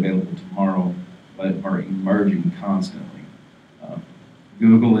not only available tomorrow, but are emerging constantly.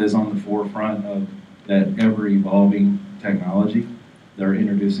 Google is on the forefront of that ever-evolving technology. They're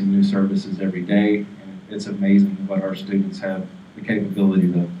introducing new services every day, and it's amazing what our students have the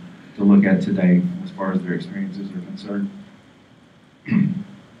capability to look at today as far as their experiences are concerned.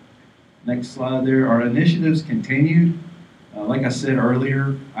 Next slide there. Our initiatives continued. Like I said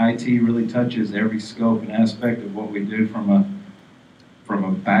earlier, IT really touches every scope and aspect of what we do from a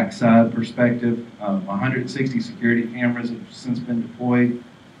backside perspective. 160 security cameras have since been deployed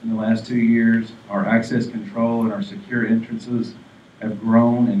in the last 2 years. Our access control and our secure entrances have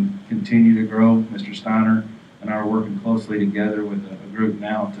grown and continue to grow. Mr. Steiner and I are working closely together with a group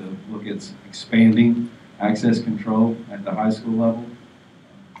now to look at expanding access control at the high school level.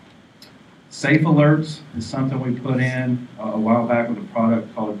 Safe alerts is something we put in a while back with a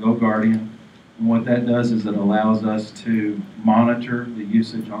product called Go Guardian. And what that does is it allows us to monitor the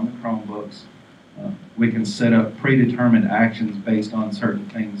usage on the Chromebooks. We can set up predetermined actions based on certain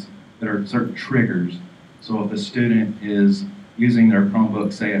things that are certain triggers. So if a student is using their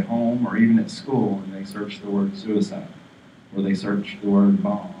Chromebook, say at home or even at school, and they search the word suicide, or they search the word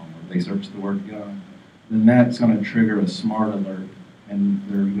bomb, or they search the word gun, then that's going to trigger a smart alert. And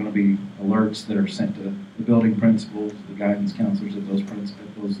there are going to be alerts that are sent to the building principals, the guidance counselors at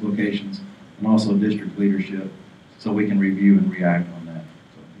those locations, and also district leadership, so we can review and react on that.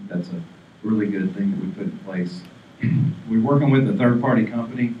 So I think that's a really good thing that we put in place. We're working with a third-party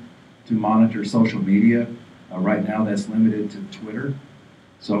company to monitor social media. Right now that's limited to Twitter.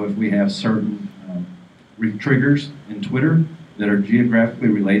 So if we have certain triggers in Twitter that are geographically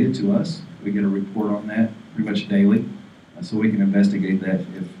related to us, we get a report on that pretty much daily, so we can investigate that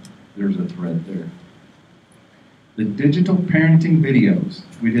if there's a threat there. The digital parenting videos.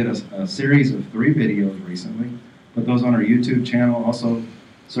 We did a series of 3 videos recently, put those on our YouTube channel, also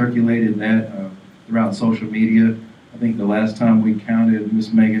circulated that throughout social media. I think the last time we counted,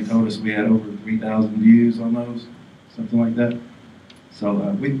 Miss Megan told us we had over 3,000 views on those, something like that. So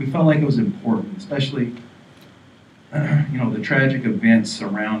we felt like it was important, especially the tragic events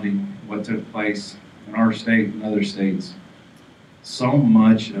surrounding what took place in our state and other states. So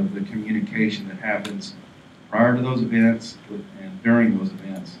much of the communication that happens prior to those events and during those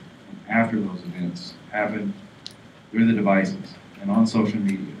events and after those events happen through the devices and on social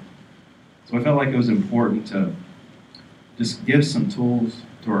media. So I felt like it was important to just give some tools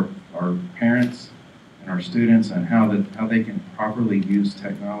to our parents and our students on how they can properly use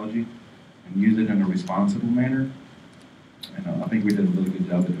technology and use it in a responsible manner. And I think we did a really good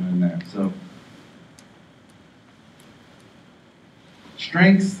job of doing that. So,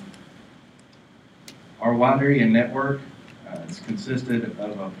 strengths. Our wide area network is consisted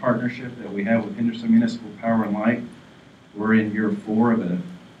of a partnership that we have with Henderson Municipal Power and Light. We're in year 4 of a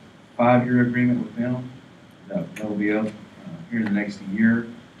 5-year agreement with them. That will be up here in the next year.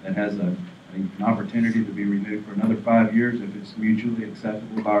 That has an opportunity to be renewed for another 5 years if it's mutually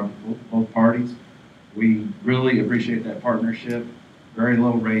acceptable by both parties. We really appreciate that partnership. Very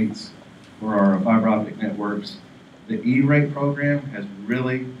low rates for our fiber optic networks. The E-rate program has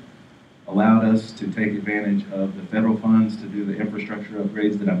really allowed us to take advantage of the federal funds to do the infrastructure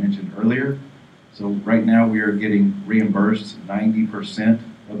upgrades that I mentioned earlier. So right now we are getting reimbursed 90%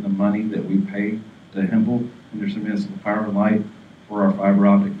 of the money that we pay to Henderson Municipal Power and Light, for our fiber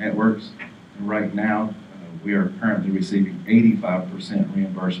optic networks. And right now we are currently receiving 85%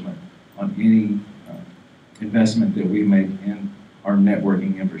 reimbursement on any investment that we make in our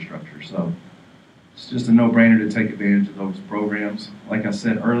networking infrastructure. So it's just a no-brainer to take advantage of those programs. Like I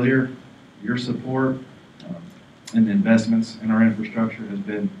said earlier, your support and the investments in our infrastructure has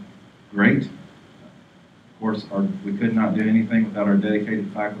been great. Of course, we could not do anything without our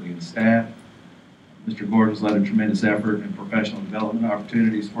dedicated faculty and staff. Mr. Gordon's led a tremendous effort in professional development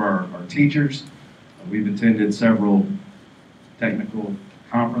opportunities for our teachers. We've attended several technical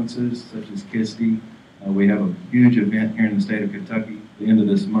conferences, such as KISTI. We have a huge event here in the state of Kentucky at the end of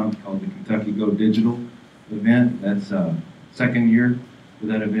this month called the Kentucky Go Digital event. That's second year for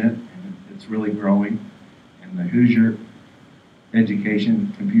that event, and it's really growing. And the Hoosier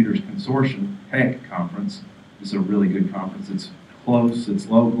Education Computers Consortium HEC conference is a really good conference. It's close, it's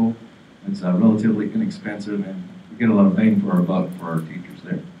local, it's relatively inexpensive, and we get a lot of bang for our buck for our teachers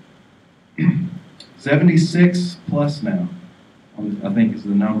there. 76 plus now I think is the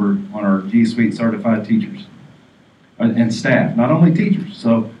number on our G Suite certified teachers and staff, not only teachers.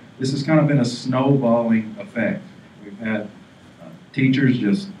 So this has kind of been a snowballing effect. We've had teachers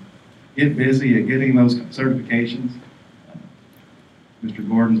just get busy at getting those certifications. Mr.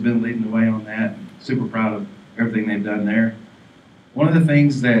 Gordon's been leading the way on that. Super proud of everything they've done there. One of the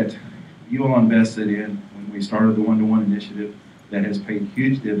things that you all invested in when we started the one-to-one initiative that has paid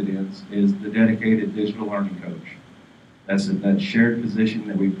huge dividends is the dedicated digital learning coach. That's that shared position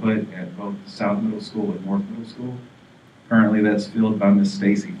that we put at both South Middle School and North Middle School. Currently, that's filled by Miss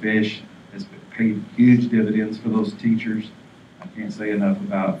Stacy Fish. Has paid huge dividends for those teachers. I can't say enough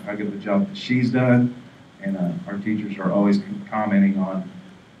about how good of a job that she's done, and our teachers are always commenting on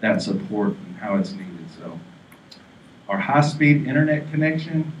that support and how it's needed. So, our high-speed internet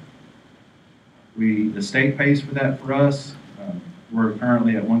connection, the state pays for that for us. We're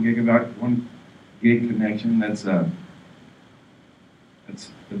currently at 1 gig connection. That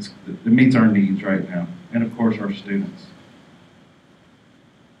meets our needs right now, and of course our students.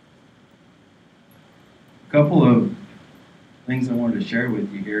 A couple of things I wanted to share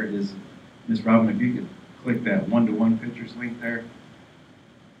with you here is, Ms. Robin, if you could click that one-to-one pictures link there,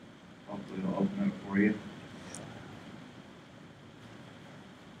 hopefully it'll open up for you.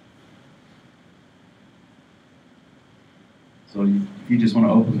 So if you just want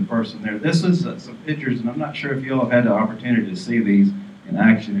to open the first one there, this is some pictures, and I'm not sure if you all have had the opportunity to see these in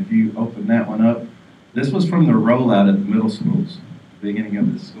action. If you open that one up, this was from the rollout at the middle schools, beginning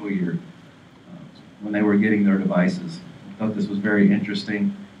of the school year, when they were getting their devices. I thought this was very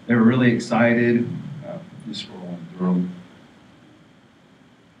interesting. They were really excited. Just scrolling through.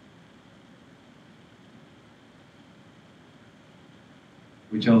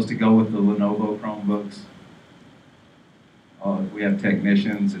 We chose to go with the Lenovo Chromebooks. We have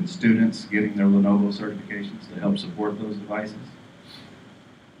technicians and students getting their Lenovo certifications to help support those devices.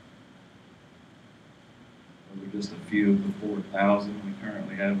 Those are just a few of the 4,000 we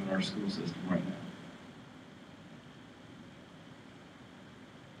currently have in our school system right now.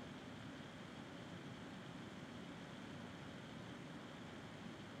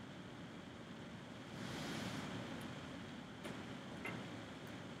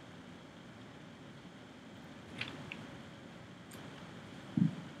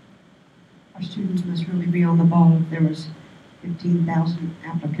 Our students must really be on the ball if there was 15,000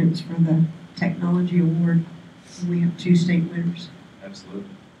 applicants for the technology award. We have 2 state winners.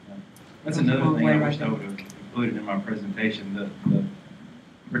 Absolutely. Yeah. That's another thing I wish I would have included in my presentation. The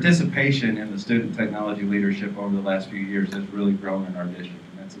participation in the student technology leadership over the last few years has really grown in our district,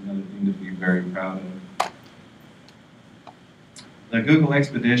 and that's another thing to be very proud of. The Google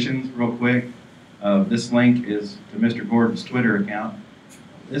Expeditions, real quick. This link is to Mr. Gordon's Twitter account.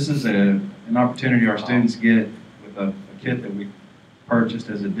 This is an opportunity our students get with a kit that we purchased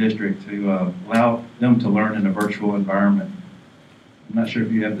as a district to allow them to learn in a virtual environment. I'm not sure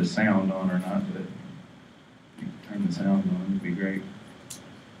if you have the sound on or not, but if you turn the sound on, it'd be great.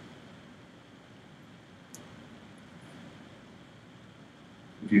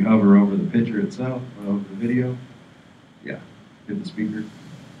 If you hover over the picture itself or over the video, yeah, hit the speaker.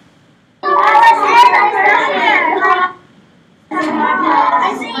 Let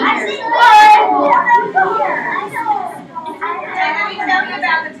me tell you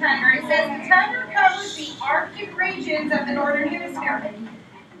about the tundra. It says the tundra covers the Arctic regions of the northern hemisphere.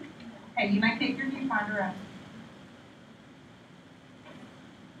 Hey, you may pick your viewfinder up.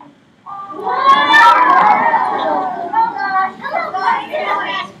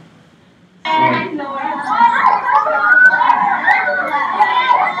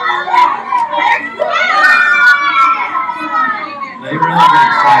 They really get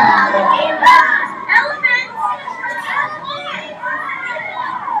excited.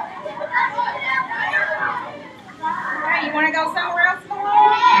 Hey, you want to go somewhere else,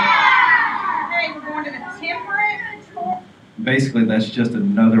 Malone? Hey, we're going to the temperate. Basically, that's just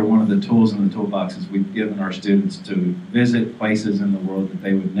another one of the tools in the toolboxes we've given our students to visit places in the world that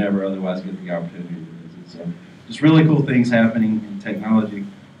they would never otherwise get the opportunity to visit. So, just really cool things happening in technology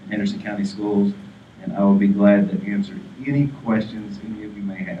in Henderson County schools, and I will be glad to answer any questions any of you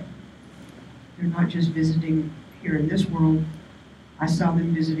may have. They're not just visiting here in this world. I saw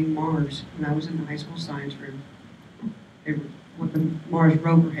them visiting Mars when I was in the high school science room. They were what the Mars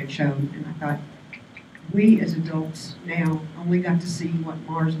rover had shown, and I thought, we as adults now only got to see what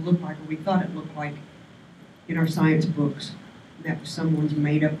Mars looked like, or we thought it looked like, in our science books. That was someone's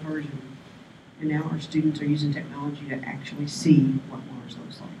made-up version. And now our students are using technology to actually see what Mars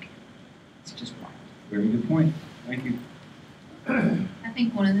looks like. It's just wild. Very good point. Thank you. I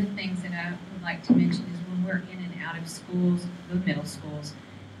think one of the things that I would like to mention is when we're in and out out of schools, the middle schools,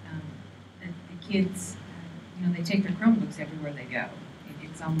 the kids, they take their Chromebooks everywhere they go.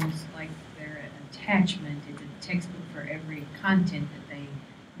 It's almost like they're an attachment. It's a textbook for every content that they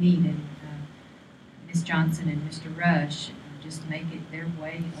need. And Ms. Johnson and Mr. Rush just make it their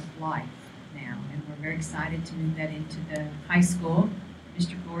way of life now. And we're very excited to move that into the high school.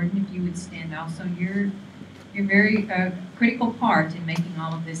 Mr. Gordon, if you would stand also, you're very critical part in making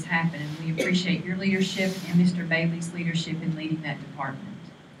all of this happen. And we appreciate your leadership and Mr. Bailey's leadership in leading that department.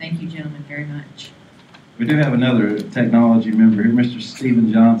 Thank you, gentlemen, very much. We do have another technology member here, Mr.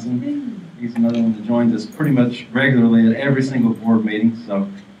 Stephen Johnson. He's another one that joins us pretty much regularly at every single board meeting, so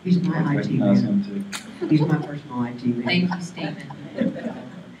he's my IT man. Too. He's my personal IT man. Thank you, Stephen.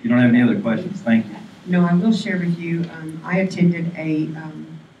 You don't have any other questions? Thank you. No, I will share with you, I attended a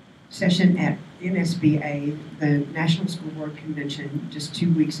session at NSBA, the National School Board Convention, just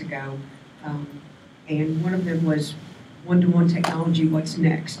 2 weeks ago. And one of them was one-to-one technology, what's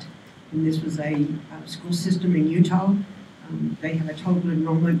next? And this was a school system in Utah. They have a total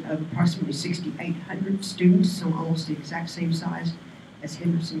enrollment of approximately 6,800 students, so almost the exact same size as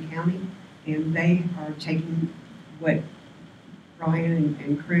Henderson County. And they are taking what Ryan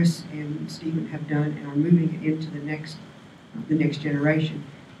and Chris and Stephen have done and are moving it into the next generation.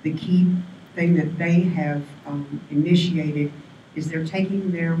 The key thing that they have initiated is they're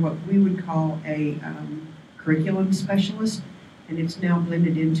taking their what we would call a curriculum specialist, and it's now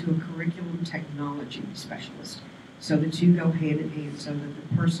blended into a curriculum technology specialist. So the two go hand in hand, so that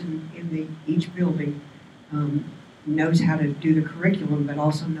the person in each building knows how to do the curriculum, but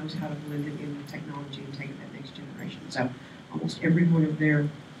also knows how to blend it into technology and take it to that next generation. So almost every one of their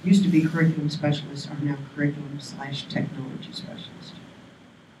used to be curriculum specialists are now curriculum/technology specialists.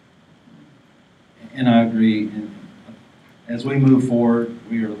 And I agree. And as we move forward,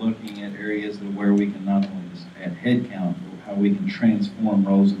 we are looking at areas where we can not only just add head count, but how we can transform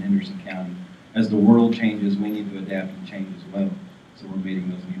roles in Henderson County. As the world changes, we need to adapt and change as well. So we're meeting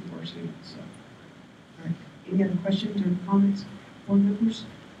those needs of our students. So. All right. Any other questions or comments, board members?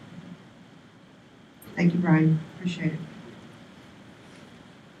 Thank you, Brian. Appreciate it.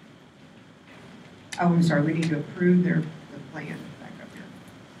 Oh, I'm sorry. We need to approve the plan. Back up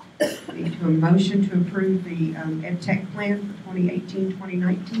here. We need a motion to approve the EdTech plan for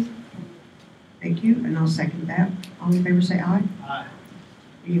 2018-2019. Thank you, and I'll second that. All in favor say aye. Aye.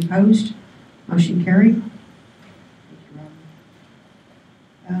 Any opposed? Motion carried. Thank you,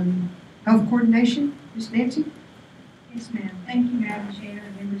 Robin. Health coordination, Ms. Nancy? Yes, ma'am. Thank you, Madam Chair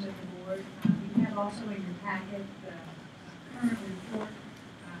and members of the board. You have also in your packet the current report,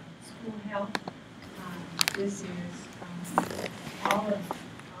 school health. This is all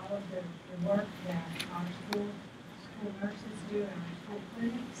of the work that our school nurses do in our school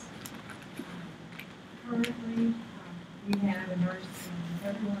clinics. Currently, we have a nurse in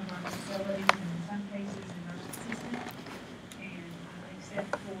every one of our facilities, and in some cases, a nurse assistant. And except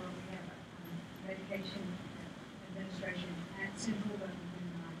for we have a medication administration at Central, but we do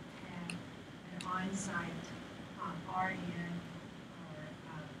not have an on-site RN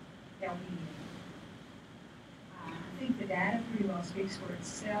or LPN. I think the data pretty well speaks for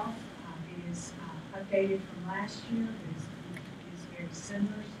itself. It is updated from last year. It is very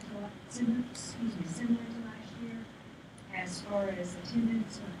similar to last year. As far as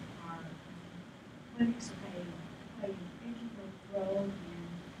attendance, our clinics play an integral role in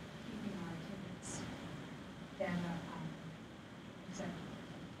keeping our attendance data acceptable.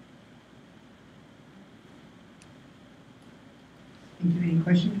 Thank you. Any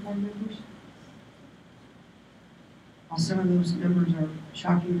questions, board members? While some of those numbers are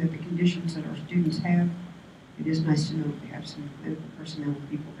shocking that the conditions that our students have, it is nice to know that we have some medical personnel,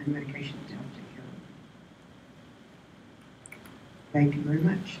 people, and medication to help take care of them. Thank you very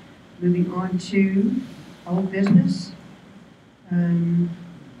much. Moving on to old business.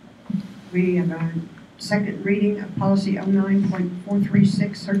 We have a second reading of policy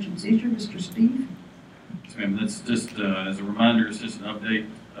 09.436, search and seizure. Mr. Steve? Yes, ma'am. That's just as a reminder, it's just an update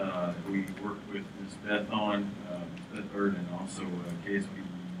that we worked with Ms. Beth on, Ms. Beth Bird, and also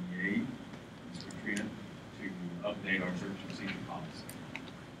KSBA, Ms. Katrina, to update our search and seizure policy.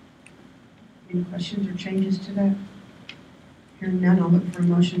 Any questions or changes to that? Hearing none, I'll look for a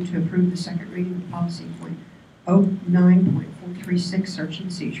motion to approve the second reading of policy 09.436, search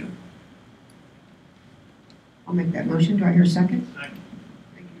and seizure. I'll make that motion. Do I hear a second? Second.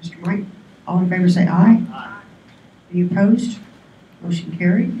 Thank you, Mr. Mike. All in favor say aye. Aye. Any opposed? Motion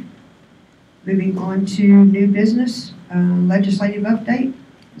carried. Moving on to new business, legislative update.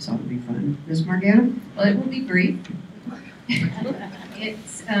 This ought to be fun. Ms. Margana? Well, it will be brief.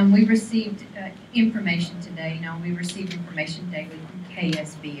 It's, we received information today. You know, we receive information daily from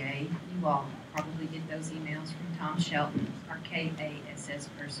KSBA. You all probably get those emails from Tom Shelton, our KASS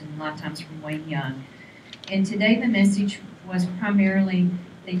person, a lot of times from Wayne Young. And today the message was primarily,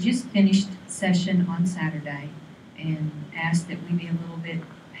 they just finished session on Saturday and asked that we be a little bit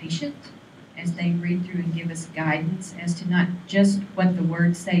patient as they read through and give us guidance as to not just what the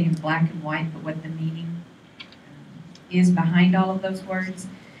words say in black and white, but what the meaning is behind all of those words.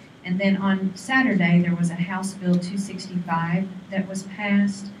 And then on Saturday, there was a House Bill 265 that was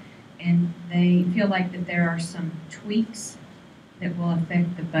passed, and they feel like that there are some tweaks that will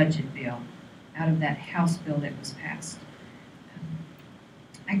affect the budget bill out of that House bill that was passed.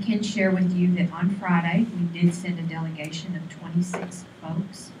 I can share with you that on Friday, we did send a delegation of 26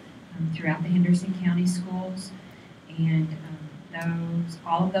 folks throughout the Henderson County schools, and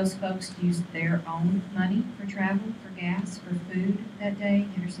all of those folks used their own money for travel, for gas, for food that day.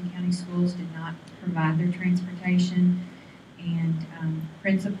 Henderson County schools did not provide their transportation, and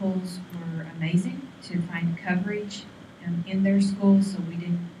principals were amazing to find coverage in their schools, so we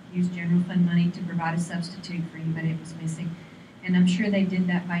didn't use general fund money to provide a substitute for anybody that was missing. And I'm sure they did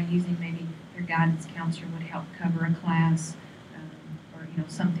that by using maybe their guidance counselor would help cover a class or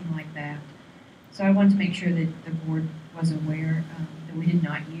something like that. So I wanted to make sure that the board was aware that we did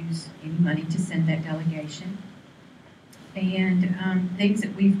not use any money to send that delegation. And things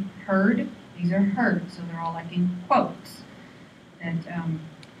that we've heard, these are heard, so they're all like in quotes, that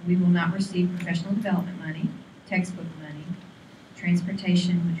we will not receive professional development money, textbook money,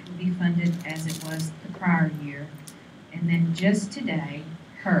 transportation, which will be funded as it was the prior year. And then just today,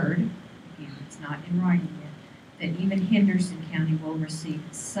 heard, again, it's not in writing yet, that even Henderson County will receive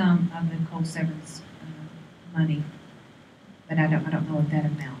some of the coal severance money, but I don't know what that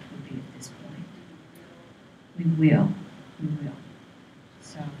amount would be at this point. We will.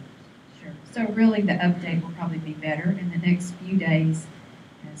 So, sure. So really the update will probably be better in the next few days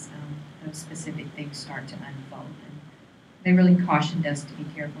as those specific things start to unfold. And they really cautioned us to be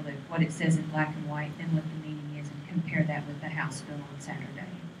careful that what it says in black and white and what the meaning is, and compare that with the House bill on Saturday.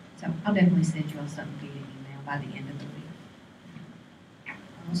 So I'll definitely send you all something via email by the end of the week. I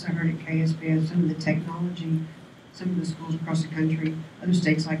also heard at KSBA some of the technology, some of the schools across the country, other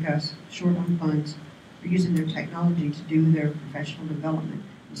states like us, short on funds, are using their technology to do their professional development.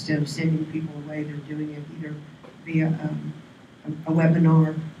 Instead of sending people away, they're doing it either via a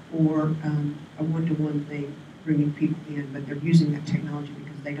webinar or a one-to-one thing, bringing people in, but they're using that technology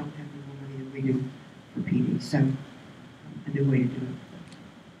because they don't have any more money than we do for PD. So a new way to do it.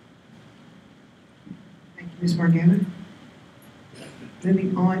 Thank you, Ms. Margana.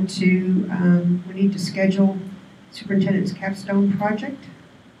 Moving on to, we need to schedule superintendent's capstone project.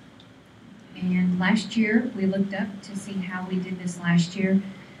 And last year, we looked up to see how we did this last year,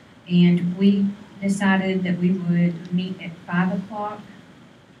 and we decided that we would meet at 5 o'clock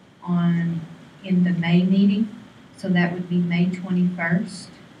in the May meeting, so that would be May 21st.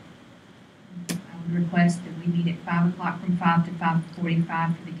 I would request that we meet at 5 o'clock from 5 to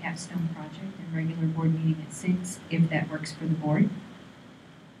 5:45 for the capstone project, and regular board meeting at 6, if that works for the board.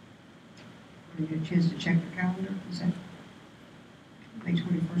 Want to get a chance to check the calendar? Is that May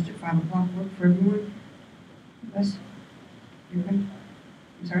 21st at 5 o'clock work for everyone? Yes? You okay?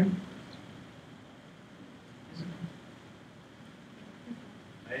 I'm sorry?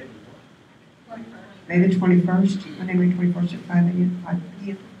 May the 21st, Monday, May 21st at 5 a.m., 5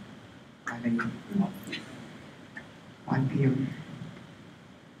 p.m. 5 a.m. 5 p.m.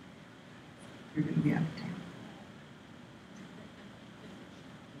 You're going to be out of town.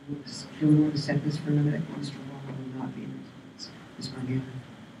 Do we want to set this for another day? Mr. Waller will not be in attendance. Ms. Margana.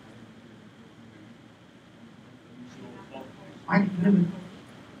 I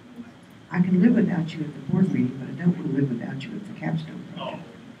can live without you at the board meeting, but I don't want to live without you at the capstone project. No, you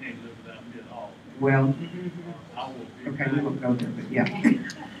can't live without me at all. Well, I will be okay, back. we won't go there, but yeah. I'll be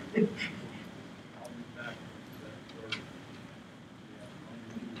back that Thursday.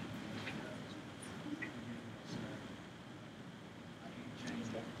 I can't change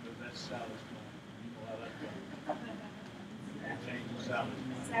that, but that's Sally's going. You know how that goes. Change the salary.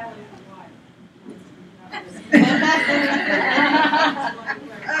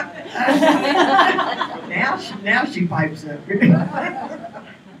 Now she pipes up.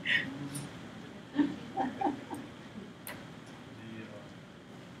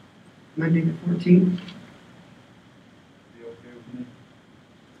 Monday the 14th. Be okay with me?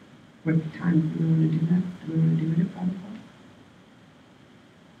 What time do we want to do that? Do we want to do it at 5 o'clock?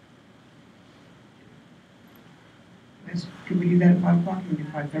 Yes, could we do that at 5 o'clock? Can we do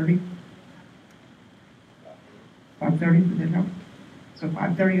 5:30? 5:30, would that help? So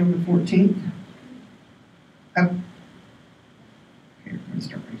 5:30 on the 14th. Up. Here, I'm gonna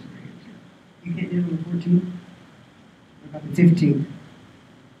start raising my hands here. You can't do it on the 14th? What about the 15th?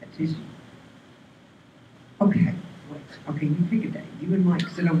 That's Tuesday. Okay, wait. Okay, you pick a day. You and Mike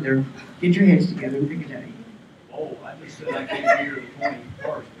sit over there, get your heads together and pick a day. Oh, I just said I can't be here the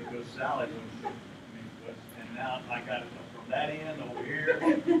 21st because Sally and now I got it from that end over here.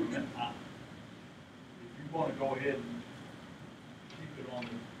 If you want to go ahead and keep it on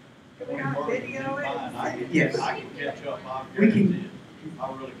the 21st, fine. Yes. I can catch up. We can.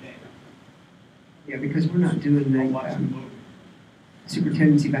 I really can. Yeah, because we're not doing the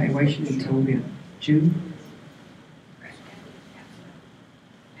superintendent's evaluation until June.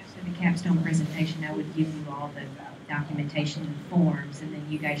 After the capstone presentation, I would give you all the documentation and forms, and then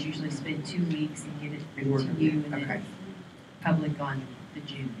you guys usually spend 2 weeks and get it to you, and then public on the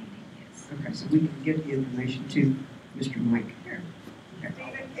June meeting, yes. Okay, so we can get the information to Mr. Mike.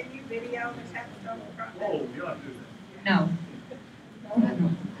 Stephen, can you video the capstone process? Oh, you have to do that. No.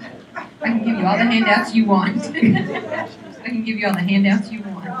 I can give you all the handouts you want. I can give you all the handouts you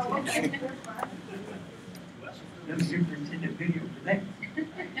want. No superintendent video for that.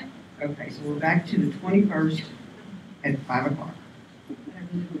 Okay, so we're back to the 21st at 5 o'clock.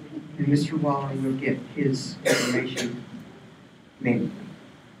 And Mr. Waller will get his information manually.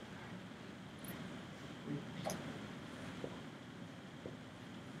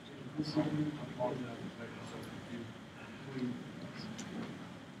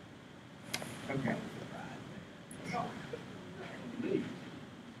 Okay.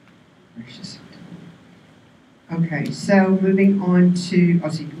 Gracious. Okay, so moving on to, oh,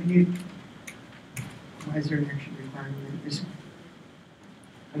 see, do we need, why is there an action requirement?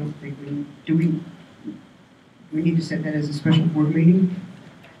 I don't think we need to set that as a special board meeting?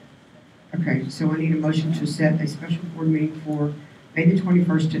 Okay, so I need a motion to set a special board meeting for May the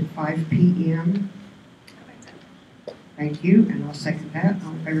 21st at 5 p.m. Thank you, and I'll second that.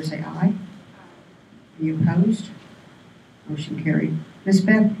 All in favor say aye. Any opposed? Motion carried. Ms.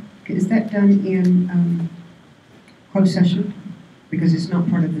 Beth, is that done in closed session? Because it's not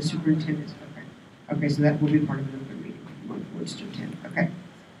part of the superintendent's. Okay. Okay, so that will be part of another meeting. One voice to attend. Okay.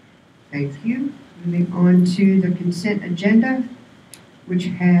 Thank you. Moving on to the consent agenda, which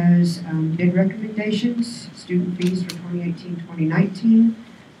has bid recommendations, student fees for 2018-2019,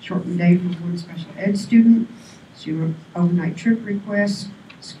 shortened day for one special ed student, student overnight trip request,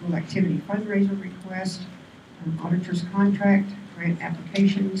 school activity fundraiser request, auditor's contract, grant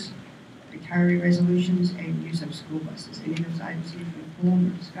applications, retiree resolutions, and use of school buses. Any of those items need to be pulled or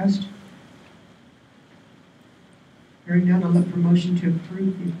discussed? Hearing none, I'll look for motion to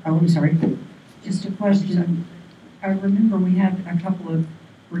approve. Oh, I'm sorry. Just a question. I remember we had a couple of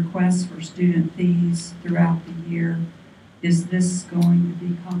requests for student fees throughout the year. Is this going to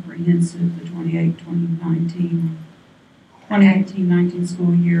be comprehensive, the 2018-19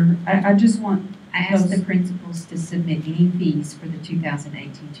 school year? I just want... I asked the principals to submit any fees for the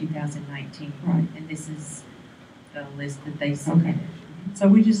 2018-2019. Right. And this is the list that they submitted. Okay. So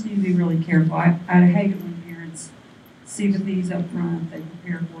we just need to be really careful. I hate it when parents see the fees up front, they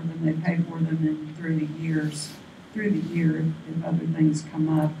prepare for them, they pay for them, and through the year, if other things come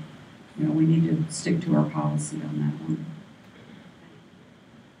up, you know, we need to stick to our policy on that one.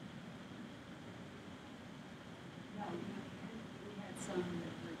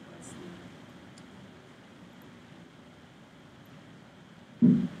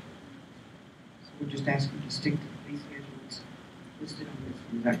 So we're just asking to stick to the fee schedules listed on this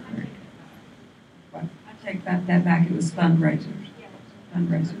one. Is that correct? What? I take that back. It was fundraisers.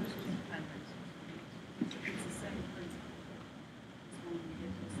 Fundraisers.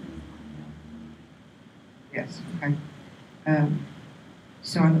 Yes, okay.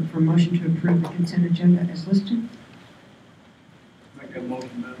 So I look for a motion to approve the consent agenda as listed. Make a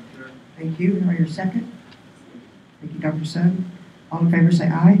motion, Madam Chair. Thank you. Do I hear a second? Thank you, Dr. Sugg. All in favor say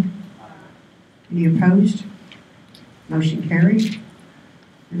aye. Any opposed? Motion carried.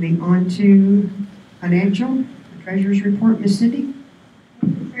 Moving on to financial, the treasurer's report, Ms. Cindy.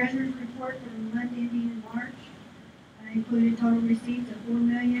 The treasurer's report for the month ending in March included total receipts of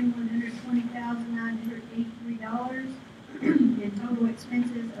 $4,120,983 and total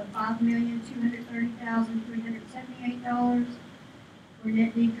expenses of $5,230,378 for a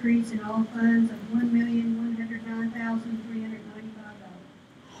net decrease in all funds of $1,109,395.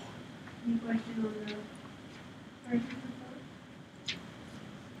 Any question on the treasurer's report?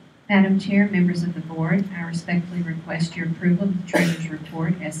 Madam Chair, members of the board, I respectfully request your approval of the treasurer's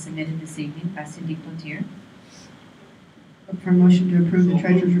report as submitted this evening by Cindy Cloutier. Look for a motion to approve the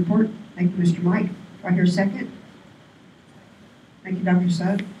treasurer's report. Thank you, Mr. Mike. Do I hear a second? Thank you, Dr.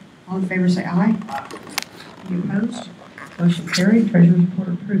 Sugg. All in favor say aye. Any opposed? Motion carried. Treasurer's report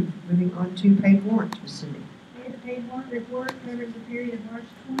approved. Moving on to paid warrants, Ms. Cindy. The paid warrant report covers the period of March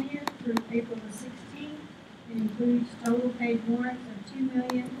 20th through April the 16th. It includes total paid warrants of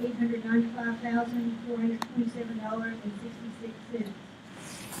 $2,895,427.66.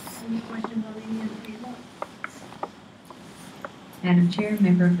 Any questions on any of the paid warrants? Madam Chair,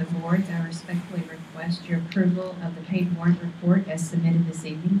 member of the board, I respectfully request your approval of the paid warrant report as submitted this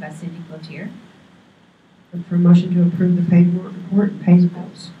evening by Cindy Cloutier. Look for a motion to approve the paid warrant report and pays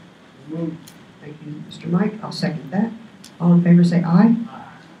bills. Thank you, Mr. Mike. I'll second that. All in favor say aye.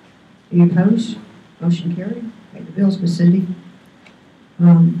 Any opposed? Motion carried. Pay the bills, Ms. Cindy.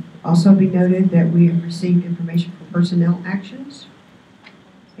 Also be noted that we have received information for personnel actions.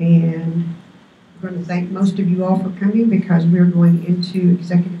 And we're going to thank most of you all for coming because we're going into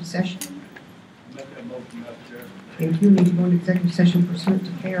executive session. Make that motion, Madam Chair. If you need to go into executive session pursuant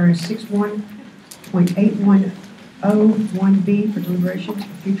to KRS 61.8101B for deliberations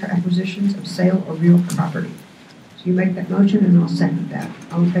for future acquisitions of sale or real property. So you make that motion and I'll second that.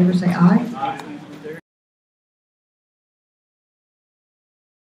 All in favor say aye.